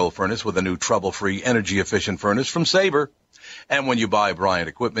replace your old furnace with a new trouble-free, energy-efficient furnace from Sabre. And when you buy Bryant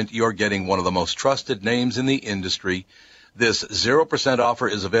equipment, you're getting one of the most trusted names in the industry. This 0% offer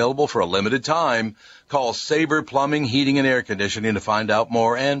is available for a limited time. Call Sabre Plumbing, Heating, and Air Conditioning to find out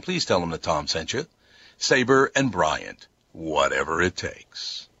more, and please tell them that Tom sent you. Sabre and Bryant, whatever it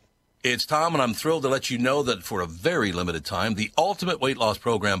takes. It's Tom, and I'm thrilled to let you know that for a very limited time, the Ultimate Weight Loss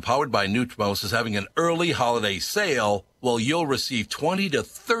Program powered by Nutrimos is having an early holiday sale. Well, you'll receive 20 to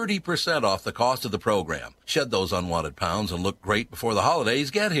 30% off the cost of the program. Shed those unwanted pounds and look great before the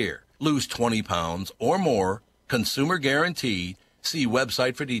holidays get here. Lose 20 pounds or more. Consumer guaranteed. See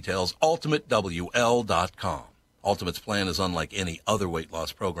website for details, ultimatewl.com. Ultimate's plan is unlike any other weight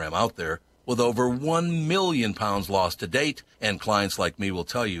loss program out there, with over 1 million pounds lost to date, and clients like me will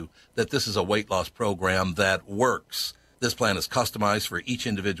tell you that this is a weight loss program that works. This plan is customized for each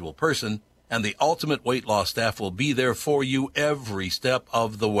individual person, and the Ultimate Weight Loss staff will be there for you every step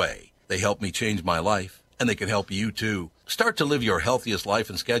of the way. They helped me change my life, and they can help you too. Start to live your healthiest life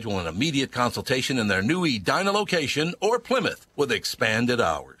and schedule an immediate consultation in their new Edina location or Plymouth with expanded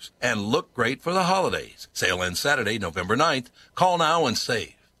hours. And look great for the holidays. Sale ends Saturday, November 9th. Call now and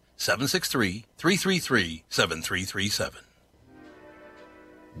save. 763-333-7337.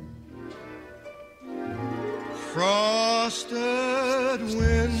 Frosted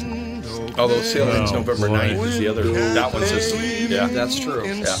window. Although sale ends Oh, November boy. 9th is the other. That one says, yeah. That's true.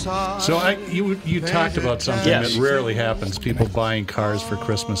 Yeah. So you talked about something Yes. that rarely happens, people buying cars for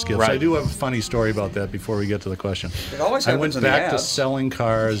Christmas gifts. Right. I do have a funny story about that before we get to the question. It always I happens went in the back to ads. selling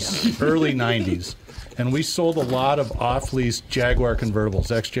cars early 90s, and we sold a lot of off-lease Jaguar convertibles,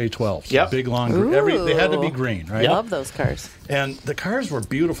 XJ12s. Yep. Big, long, they had to be green, right? Love those cars. And the cars were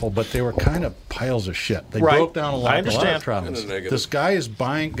beautiful, but they were kind of piles of shit. They Right. broke down a lot I of understand. problems. In a negative. This guy is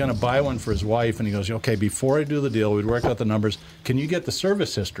going to buy one for his wife, and he goes, okay, before I do the deal, we'd worked out the numbers. Can you get the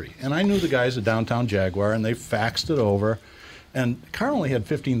service history? And I knew the guys at Downtown Jaguar, and they faxed it over. And the car only had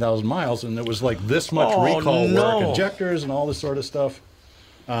 15,000 miles, and it was like this much Oh, recall no. work, injectors and all this sort of stuff.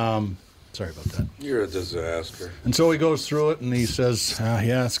 Sorry about that. You're a disaster. And so he goes through it, and he says,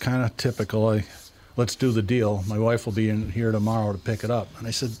 yeah, it's kind of typical. Let's do the deal. My wife will be in here tomorrow to pick it up. And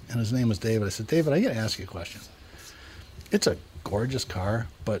I said, and his name was David. I said, David, I got to ask you a question. It's a gorgeous car,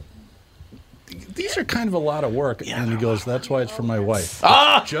 but these are kind of a lot of work. And he goes, that's why it's for my wife.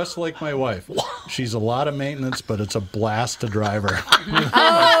 Ah! Just like my wife. She's a lot of maintenance, but it's a blast to drive her.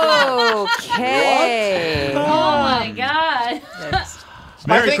 Okay. Oh my God.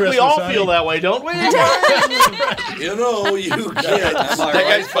 Merry I think Christmas, we all honey. feel that way, don't we? You know, you kids. Am I That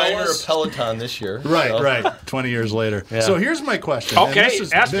right, guy's buying her a fellas? Peloton this year. Right, So- right. 20 years later. Yeah. So here's my question. and Okay, this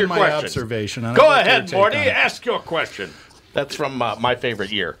has ask been your my question. observation. and Go I'd like your ahead, take Morty. on it. Ask your question. That's from my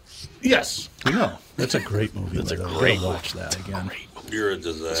favorite year. Yes, we know. That's a great movie. It's a by the way. great Gotta watch that again. You're a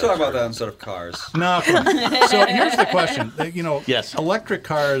disaster. Let's talk about that instead of cars. No, come on. So here's the question. Yes. Electric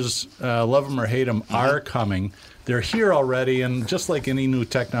cars, love them or hate them, are coming. They're here already, and just like any new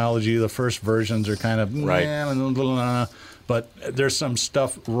technology, the first versions are kind of Right. but there's some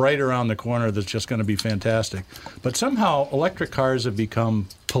stuff right around the corner that's just going to be fantastic. But somehow electric cars have become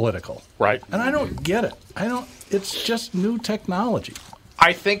political. Right. And I don't get it. It's just new technology.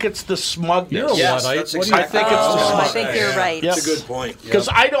 I think it's the smugness. You're a Yes, Luddite. that's What do you I think it's the I smug. think you're right. Yep. That's a good point. Because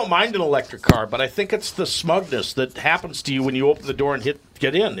I don't mind an electric car, but I think it's the smugness that happens to you when you open the door and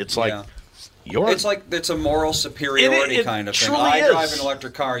get in. It's like Yeah. you're. It's like it's a moral superiority It kind of thing. truly I is. drive an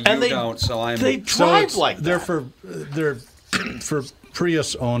electric car, you And they- don't, so I'm. They drive it's- like they're that. they're for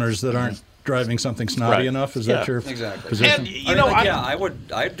Prius owners that aren't driving something snotty enough. Is that your position? And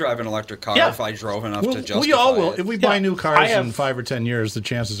I'd drive an electric car if I drove enough to justify we all will. it. If we buy new cars in 5 or 10 years, the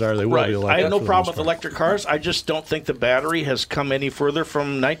chances are they will be electric. I have no problem with electric cars. I just don't think the battery has come any further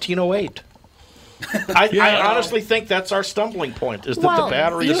from 1908. I honestly think that's our stumbling point, is that the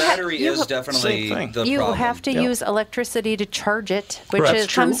battery is definitely the problem. You have to use electricity to charge it,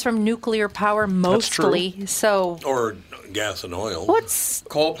 which comes from nuclear power mostly. So or gas and oil. What's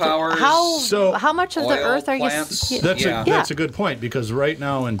coal power? How much of the Earth are you? That's a good point, because right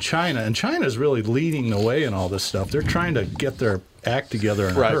now in China, and China is really leading the way in all this stuff. They're trying to get their act together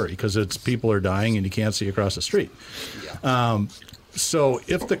in a hurry because people are dying and you can't see across the street. So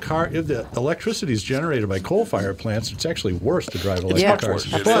if the electricity is generated by coal-fired plants, it's actually worse to drive electric cars.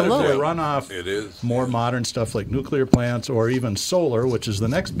 But if they run off more modern stuff like nuclear plants or even solar, which is the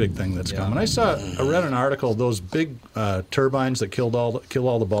next big thing that's coming. I read an article, those big turbines that kill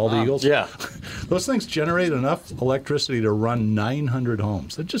all the bald eagles. Yeah, those things generate enough electricity to run 900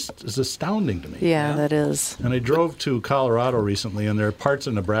 homes. That just is astounding to me. Yeah, that is. And I drove to Colorado recently, and there are parts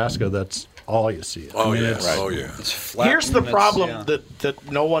of Nebraska that's all you see. It's flat. Here's the problem that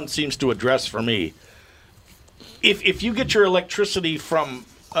no one seems to address for me. If you get your electricity from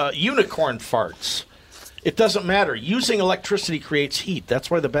unicorn farts, it doesn't matter. Using electricity creates heat. That's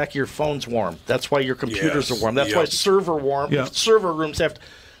why the back of your phone's warm. That's why your computers are warm. That's why server rooms have.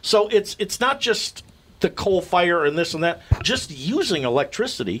 So it's not just the coal fire and this and that. Just using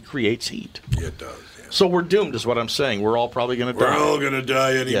electricity creates heat. It does. So we're doomed, is what I'm saying. We're all probably going to die. We're all going to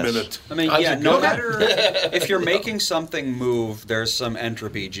die any minute. I mean, no matter if you're making something move, there's some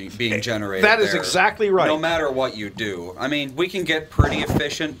entropy being generated. That is exactly right. No matter what you do. I mean, we can get pretty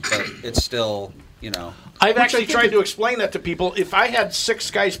efficient, but it's still, I've actually tried to explain that to people. If I had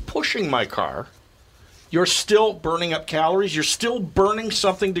 6 guys pushing my car, you're still burning up calories. You're still burning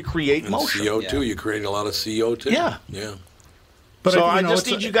something to create motion. CO2. You're creating a lot of CO2. Yeah. Yeah. But I just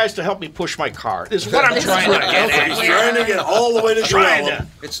need you guys to help me push my car. Is what I'm trying to get at. He's trying to get all the way to Greenland.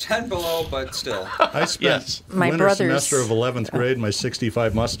 It's 10 below, but still. I spent winter semester of 11th grade in my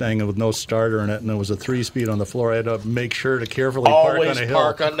 65 Mustang with no starter in it, and there was a 3-speed on the floor. I had to make sure to carefully park on a hill.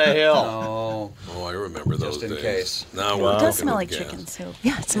 Park on the hill. Oh, I remember those days. Just in case. Now It does smell like chicken soup.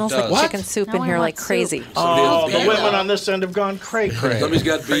 Yeah, it smells like chicken soup in here like crazy. Oh, the women on this end have gone cray-cray. Somebody's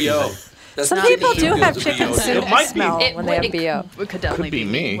got B.O. Some people do have chicken soup smell when they have BO. It could definitely be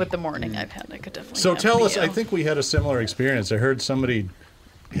me. With the morning I've had, it could definitely So have tell us, BO. I think we had a similar experience. I heard somebody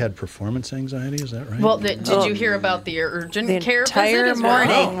had performance anxiety. Is that right? Well, did you hear about the urgent care visit? The entire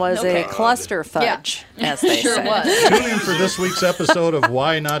morning was Okay. a cluster fudge, as they sure say. was. Tune in for this week's episode of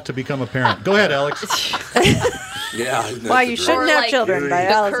Why Not to Become a Parent. Go ahead, Alex. Yeah. Why you shouldn't have children by The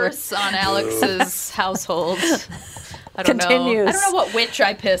Alex. curse on Alex's household. I don't Continues. know. I don't know what witch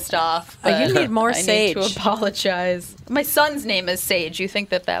I pissed off. But you need more I sage. need to apologize. My son's name is Sage. You think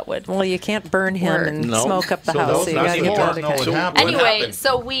that would? Well, you can't burn him and smoke up the house. So you got to get rid of it. Anyway,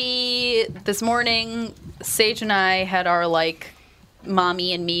 so this morning, Sage and I had our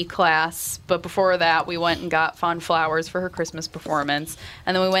mommy and me class, but before that we went and got Fawn flowers for her Christmas performance,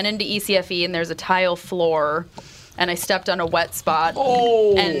 and then we went into ECFE and there's a tile floor. And I stepped on a wet spot,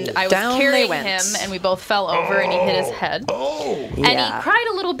 and I was carrying him, and we both fell over, and he hit his head. And he cried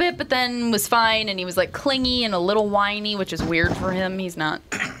a little bit, but then was fine, and he was clingy and a little whiny, which is weird for him. He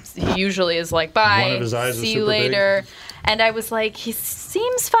usually is like, bye, One of his eyes see is you super later. And I was like, he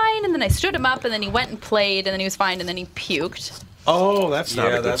seems fine, and then I stood him up, and then he went and played, and then he was fine, and then he puked. Oh, that's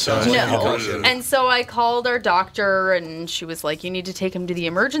not a good sign. No. And so I called our doctor, and she was like, you need to take him to the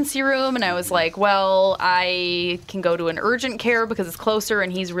emergency room. And I was like, well, I can go to an urgent care because it's closer,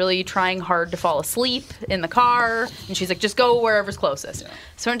 and he's really trying hard to fall asleep in the car. And she's like, just go wherever's closest.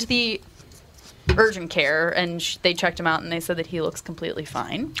 So I went to the urgent care, and they checked him out, and they said that he looks completely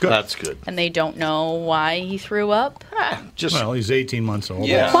fine. Good. That's good. And they don't know why he threw up. Well, he's 18 months old.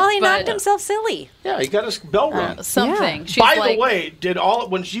 Yeah. Well, he knocked himself silly. Yeah, he got his bell rung. Something. Yeah. By the way,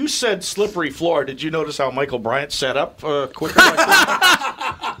 when you said slippery floor, did you notice how Michael Bryant set up quicker?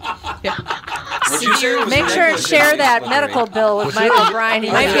 Make sure and share that medical bill with Michael Bryan.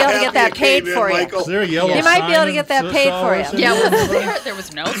 He might be able to get that paid for you. Is there a yellow He might be able to get that paid for you. Yeah, there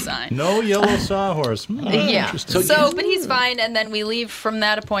was no sign. No yellow sawhorse. Yeah. Interesting. But he's fine, and then we leave from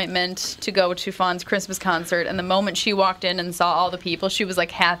that appointment to go to Fawn's Christmas concert, and the moment she walked in and saw all the people, she was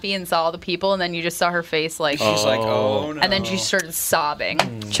happy and saw all the people, and then you just saw her face she's like, oh no. And then she started sobbing.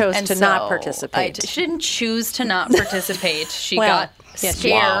 Chose to not participate. She didn't choose to not participate. She Well, got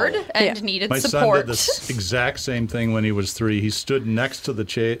scared and needed My son support. did this exact same thing when he was 3. He stood next to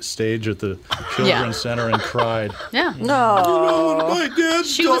the stage at the Children's Center and cried. Yeah. My dad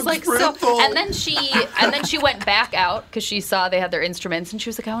She was like so, and then she went back out because she saw they had their instruments, and she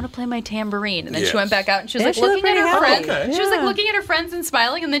was like, "I want to play my tambourine." And then she went back out, and she was like she looked looking at her pretty friends. happy. She was like looking at her friends and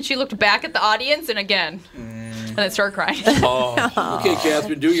smiling, and then she looked back at the audience, and again, and then started crying. Okay,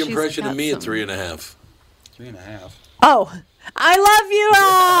 Catherine, do your impression of me at 3.5. 3.5. Oh, I love you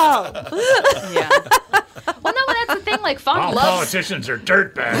all. Yeah. Well, no, but that's the thing. Like, Fawn loves. Politicians are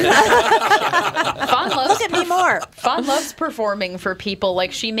dirtbags. Fawn loves. Look at me more. Fawn loves performing for people.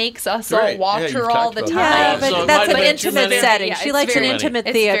 Like, she makes us Right. all watch Yeah, you've her all talked the about time. Yeah, but So it that's might an have been too intimate many. setting. Yeah, She it's likes an very- intimate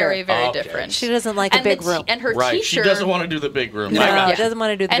it's theater. very, very Okay. different. She doesn't like a And big the room. And her Right. teacher She doesn't want to do the big room. No, I got she you. doesn't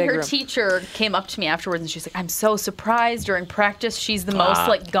want to do the And big her room. teacher came up to me afterwards, and she's like, "I'm so surprised during practice. She's the most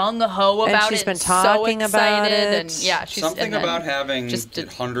like gung ho And about she's it. been so talking about excited, it. And yeah, she's Something and then about having just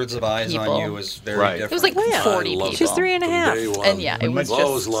hundreds of eyes people. on you is very Right. different. It was like Oh, yeah. 40 I love people. She's 3.5. From day one. And yeah, it was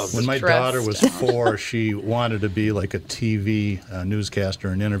Always just loved When my stressed. daughter was 4, she wanted to be like a TV newscaster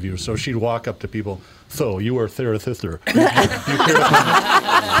and interviewer. So she'd walk up to people, "So, you are Thither."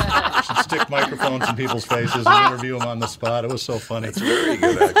 She'd stick microphones in people's faces and interview them on the spot. It was so funny. It's very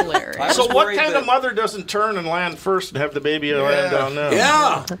good, actually. Hilarious. I So was what worried kind that- of mother doesn't turn and land first and have the baby land down there?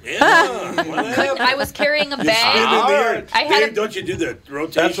 Yeah. I was carrying a Spin in bag. the air. I had Dave, don't you do the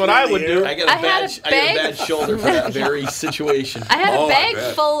rotation? That's what in I the would air? do. I got a I had bad, a I got a bag- bad shoulder for that very situation. I had Oh, a I bag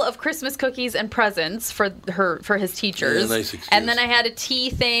bet. full of Christmas cookies and presents for his teachers. Yeah, nice excuse. And then I had a tea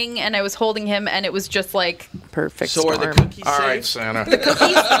thing, and I was holding him, and it was just like Perfect So are the storm. cookies All safe? right, Santa. the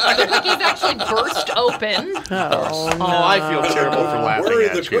cookies actually burst open. Oh, Oh, I feel terrible for laughing Where are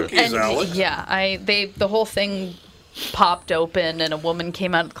at the you. cookies, And Alex? yeah, the whole thing popped open, and a woman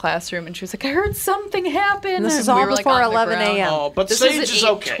came out of the classroom, and she was like, "I heard something happen." And this is and we all were, like, before on the 11 ground. a.m. Oh, but This Sage is is at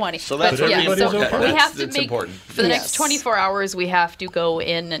okay. 8:20. So that's But, yeah, everybody's so okay. we have to That's make important. for the Yes. next 24 hours. We have to go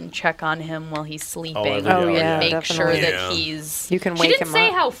in and check on him while he's sleeping. every hour, and yeah, make definitely. sure Yeah. that he's. You can She wake didn't him say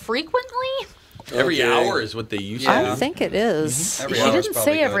up. how frequently. Every Okay. hour is what they used I to. think it is. Every She hour is didn't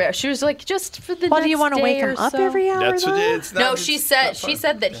probably say every good. hour. She was like, just for the Well, next do you want to wake day him or up so. every hour? That's what though? it's not. No, it's she not said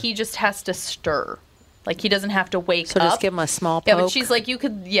fun. that he just has to stir. Like he doesn't have to wake So up. just give him a small poke. Yeah, but she's like, you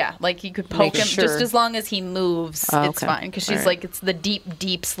could poke Make him sure. just as long as he moves. Oh, It's okay. fine because she's All right. like, it's the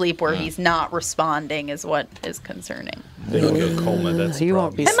deep sleep where he's not responding is what is concerning. They don't get coma. That's the you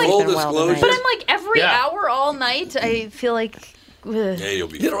won't be problem. sleeping Full well disclosure. tonight. But I'm like every Yeah. hour all night. I feel like. Ugh. Yeah, you'll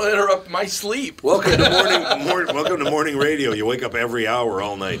be You don't interrupt my sleep. Welcome to morning radio. You wake up every hour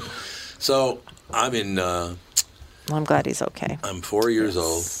all night. So I'm in. I'm glad he's okay. I'm 4 years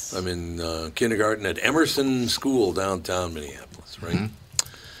old. I'm in kindergarten at Emerson School downtown Minneapolis. Right,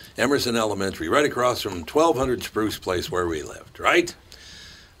 Emerson Elementary, right across from 1200 Spruce Place where we lived. Right.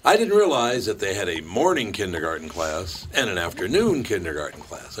 I didn't realize that they had a morning kindergarten class and an afternoon kindergarten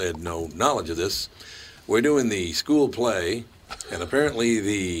class. I had no knowledge of this. We're doing the school play, and apparently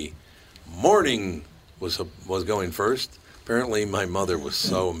the morning was going first. Apparently my mother was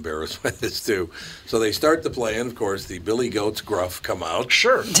so embarrassed by this too. So they start the play, and of course the Billy Goat's gruff come out.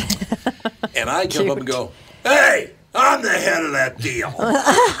 Sure. And I jump up and go, "Hey, I'm the head of that deal."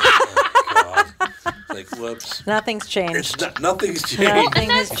 Oh, God. Like, whoops. Nothing's changed. Nothing's changed. Nothing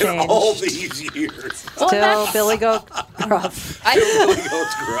has in all changed. these years. Still Billy Goat Gruff. Billy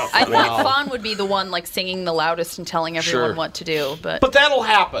Goat's gruff. I feel like Fawn would be the one like singing the loudest and telling everyone Sure. what to do. But that'll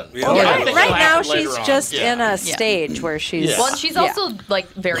happen. Yeah. Well, Yeah. right, It'll right now happen later she's on. just Yeah. in a stage where she's. Yeah. well, and she's yeah. also like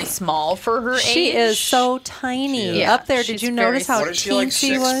very small for her age. She is so tiny. Yeah, Up there, did she's you very notice how What is she like,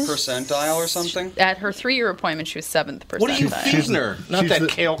 teensy 6th was? percentile or something? At her 3-year appointment, she was 7th percentile. What are you feeding her? Not she's that the-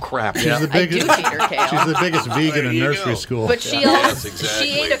 kale crap. She's the I do biggest. feed her kale. She's the biggest vegan in you nursery go. school. But she Yes, also exactly.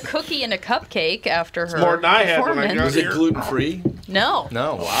 she ate a cookie and a cupcake after her more than I had when I performance. got Is it gluten free? No,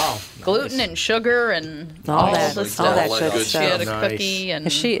 No. Wow. gluten and sugar and All that- the all stuff. that good She stuff. had a Nice. cookie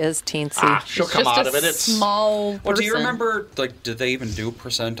and She is teensy. She'll she's come just out a of it. It's small. Well, do you person. remember, like, did they even do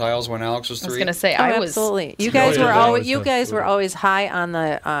percentiles when Alex was 3? I was gonna say Oh, I was absolutely. You Yeah, guys yeah, were they always always you have guys food. were always high on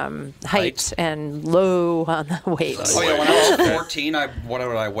the height and low on the weight. Oh, yeah, when I was 14, what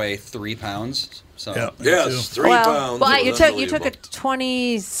would I weigh? 3 pounds? So. Yeah. Yes, 3 well, pounds. well, It you was took a unbelievable.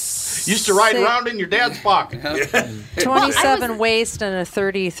 20. used to ride around in your dad's pocket. 27 waist and a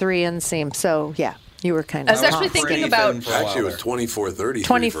 33 inseam. So yeah, you were kind I of. was actually tall. thinking Pretty about. thin for a while Actually, it was there. 24.33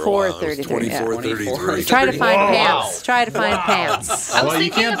 24, for a while. It was 33, yeah. 24.33. Try to find Wow. pants. Try to find pants. I was Well, you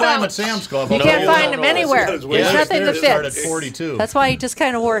thinking can't find them about- at Sam's Club. You I'll can't tell find that. them anywhere. There's There's nothing that They start at fits. 42. That's why he just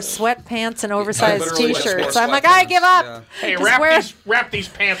kind of wore sweatpants and oversized literally just T-shirts. wore I'm like, sweatpants, I give up. yeah. Hey, Just wear- wrap these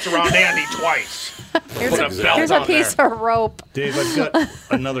pants around Andy twice. Here's Put a belt here's a on piece there. of rope. Dave, I've got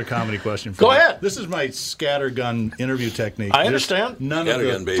another comedy question for Go you. ahead. This is my scattergun interview technique. I There's understand. None of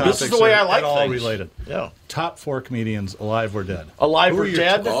Scattergun, the baby. topics This is the way are I like at all things. related. Yeah. Top 4 comedians, alive or dead. Alive Who or are your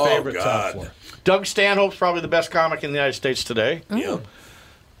dead? top Oh, favorite top God. 4? Doug Stanhope's probably the best comic in the United States today. Yeah.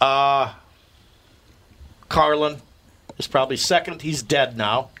 Carlin is probably second. He's dead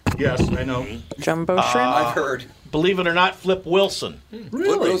now. Yes, I know. Jumbo shrimp. I've heard. Believe it or not, Flip Wilson. Flip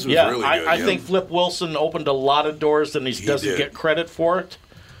Wilson was Yeah, really I, good. I yeah. think Flip Wilson opened a lot of doors and he doesn't did. get credit for it.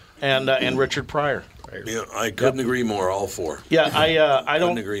 And Richard Pryor. Yeah, I couldn't agree more. All 4. Yeah, I don't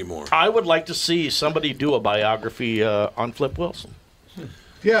Couldn't agree more. I would like to see somebody do a biography on Flip Wilson.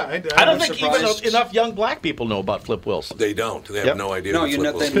 Yeah, I don't think surprised. even enough young black people know about Flip Wilson. They don't. They have Yep. no idea. No, who you Flip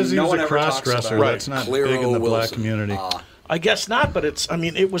know, Wilson because is. he No was one a ever talks cross-dresser. about it. That's not Clero big in the black Wilson. community. I guess not, but it's. I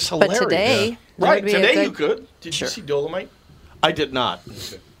mean, it was hilarious. But today, Yeah. that Right? would be a Today good- you could. Did you see Dolomite? I did not.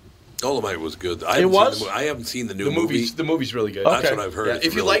 Dolomite was good. I haven't seen the new The movie. movie's really good. That's Okay. what I've heard. Yeah, It's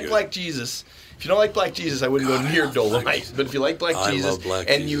if you really like good. Black Jesus, if you don't like Black Jesus, I wouldn't go near Dolomite. But if you like Black I Jesus love Black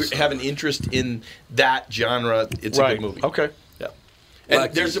and Jesus you so have an much. interest in that genre, it's a Right. good movie. Okay. Yeah. And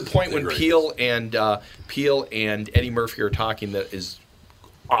Black there's Jesus, a point they're when great. Peel and Eddie Murphy are talking that is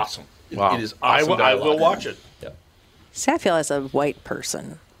awesome. Wow. It is I awesome. will dialogue. watch it. Yeah. See, I feel as a white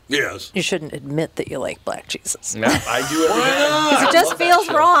person, Yes. you shouldn't admit that you like Black Jesus. Yeah, I do every day. Because I it just love that feels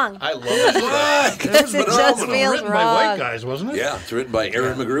show. wrong. I love that show. Because it just feels Written by white wrong. guys, wasn't it? Yeah, it's written by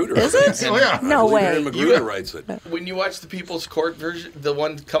Aaron Magruder. Is it? Oh, yeah. No way. Aaron Magruder writes it. When you watch the People's Court version, the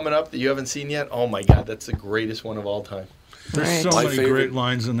one coming up that you haven't seen yet, oh my God, that's the greatest one of all time. There's Right. so My many favorite- great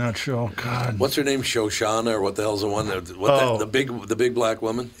lines in that show. God. What's her name? Shoshana, or what the hell's the one? The Oh. big black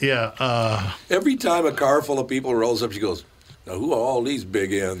woman. Yeah. Every time a car full of people rolls up, she goes, "Now who are all these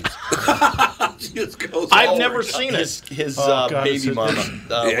big ends?" She just goes. I've over never it. seen it. His God, baby it's- mama.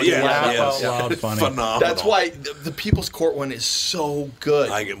 Yeah, was yeah, laugh yeah, out yeah. loud funny. Phenomenal. That's why the People's Court one is so good.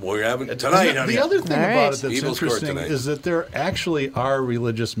 We're having tonight. honey. The other thing All about right. it that's People's Court interesting tonight. is that there actually are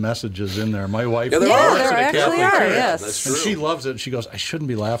religious messages in there. My wife, Yeah, there Yeah, are. there That's actually Catholic are, church. yes. That's and true. she loves it. She goes, "I shouldn't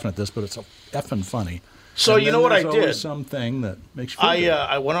be laughing at this, but it's so effing funny." So And you then know what I there's always did? something that makes you feel good.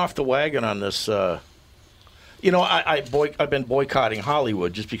 I went off the wagon on this. I've been boycotting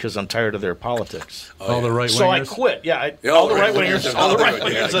Hollywood just because I'm tired of their politics. all the right wingers. So I quit. Yeah, Yeah, all the right right wingers wingers. in All the right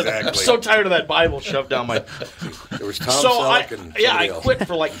Hollywood, yeah, wingers. I'm exactly. so tired of that Bible shoved down my. There was Tom So Selleck and I somebody else. quit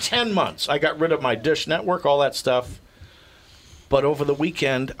for like 10 months. I got rid of my Dish Network, all that stuff. But over the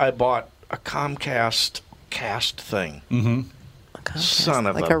weekend, I bought a Comcast cast thing. Mm-hmm. Son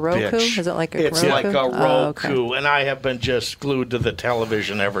of Like a a Roku? bitch. Is it like a It's Roku? like a Roku, Oh, okay. and I have been just glued to the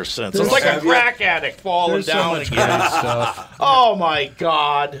television ever since. There's- It's like a Have you? crack addict falling There's so down much again. great stuff. Oh my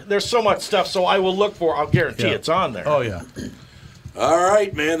God! There's so much stuff. So I will look for. I'll guarantee Yeah. it's on there. Oh yeah. All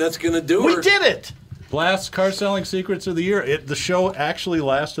right, man, that's gonna do We her. did it. Last car selling secrets of the year. The show actually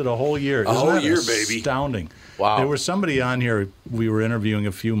lasted a whole year. Isn't whole that year, baby. Astounding. Wow. There was somebody on here we were interviewing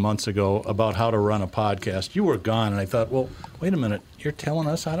a few months ago about how to run a podcast. You were gone, and I thought, well, wait a minute. You're telling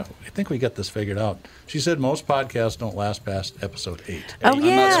us how to? I think we got this figured out. She said most podcasts don't last past episode 8. Oh, not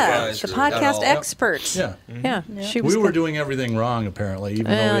yeah. surprised The at podcast all. experts. Yeah. Yeah. She was We were good. doing everything wrong, apparently, even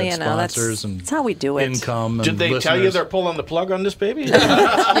though Well, we had sponsors and that's how we do it. income and Did they tell you listeners. they're pulling the plug on this baby? Again?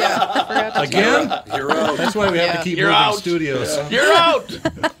 You're out. That's why we have to keep You're moving out. studios. You're out.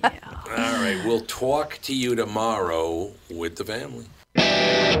 All right, we'll talk to you tomorrow with the family.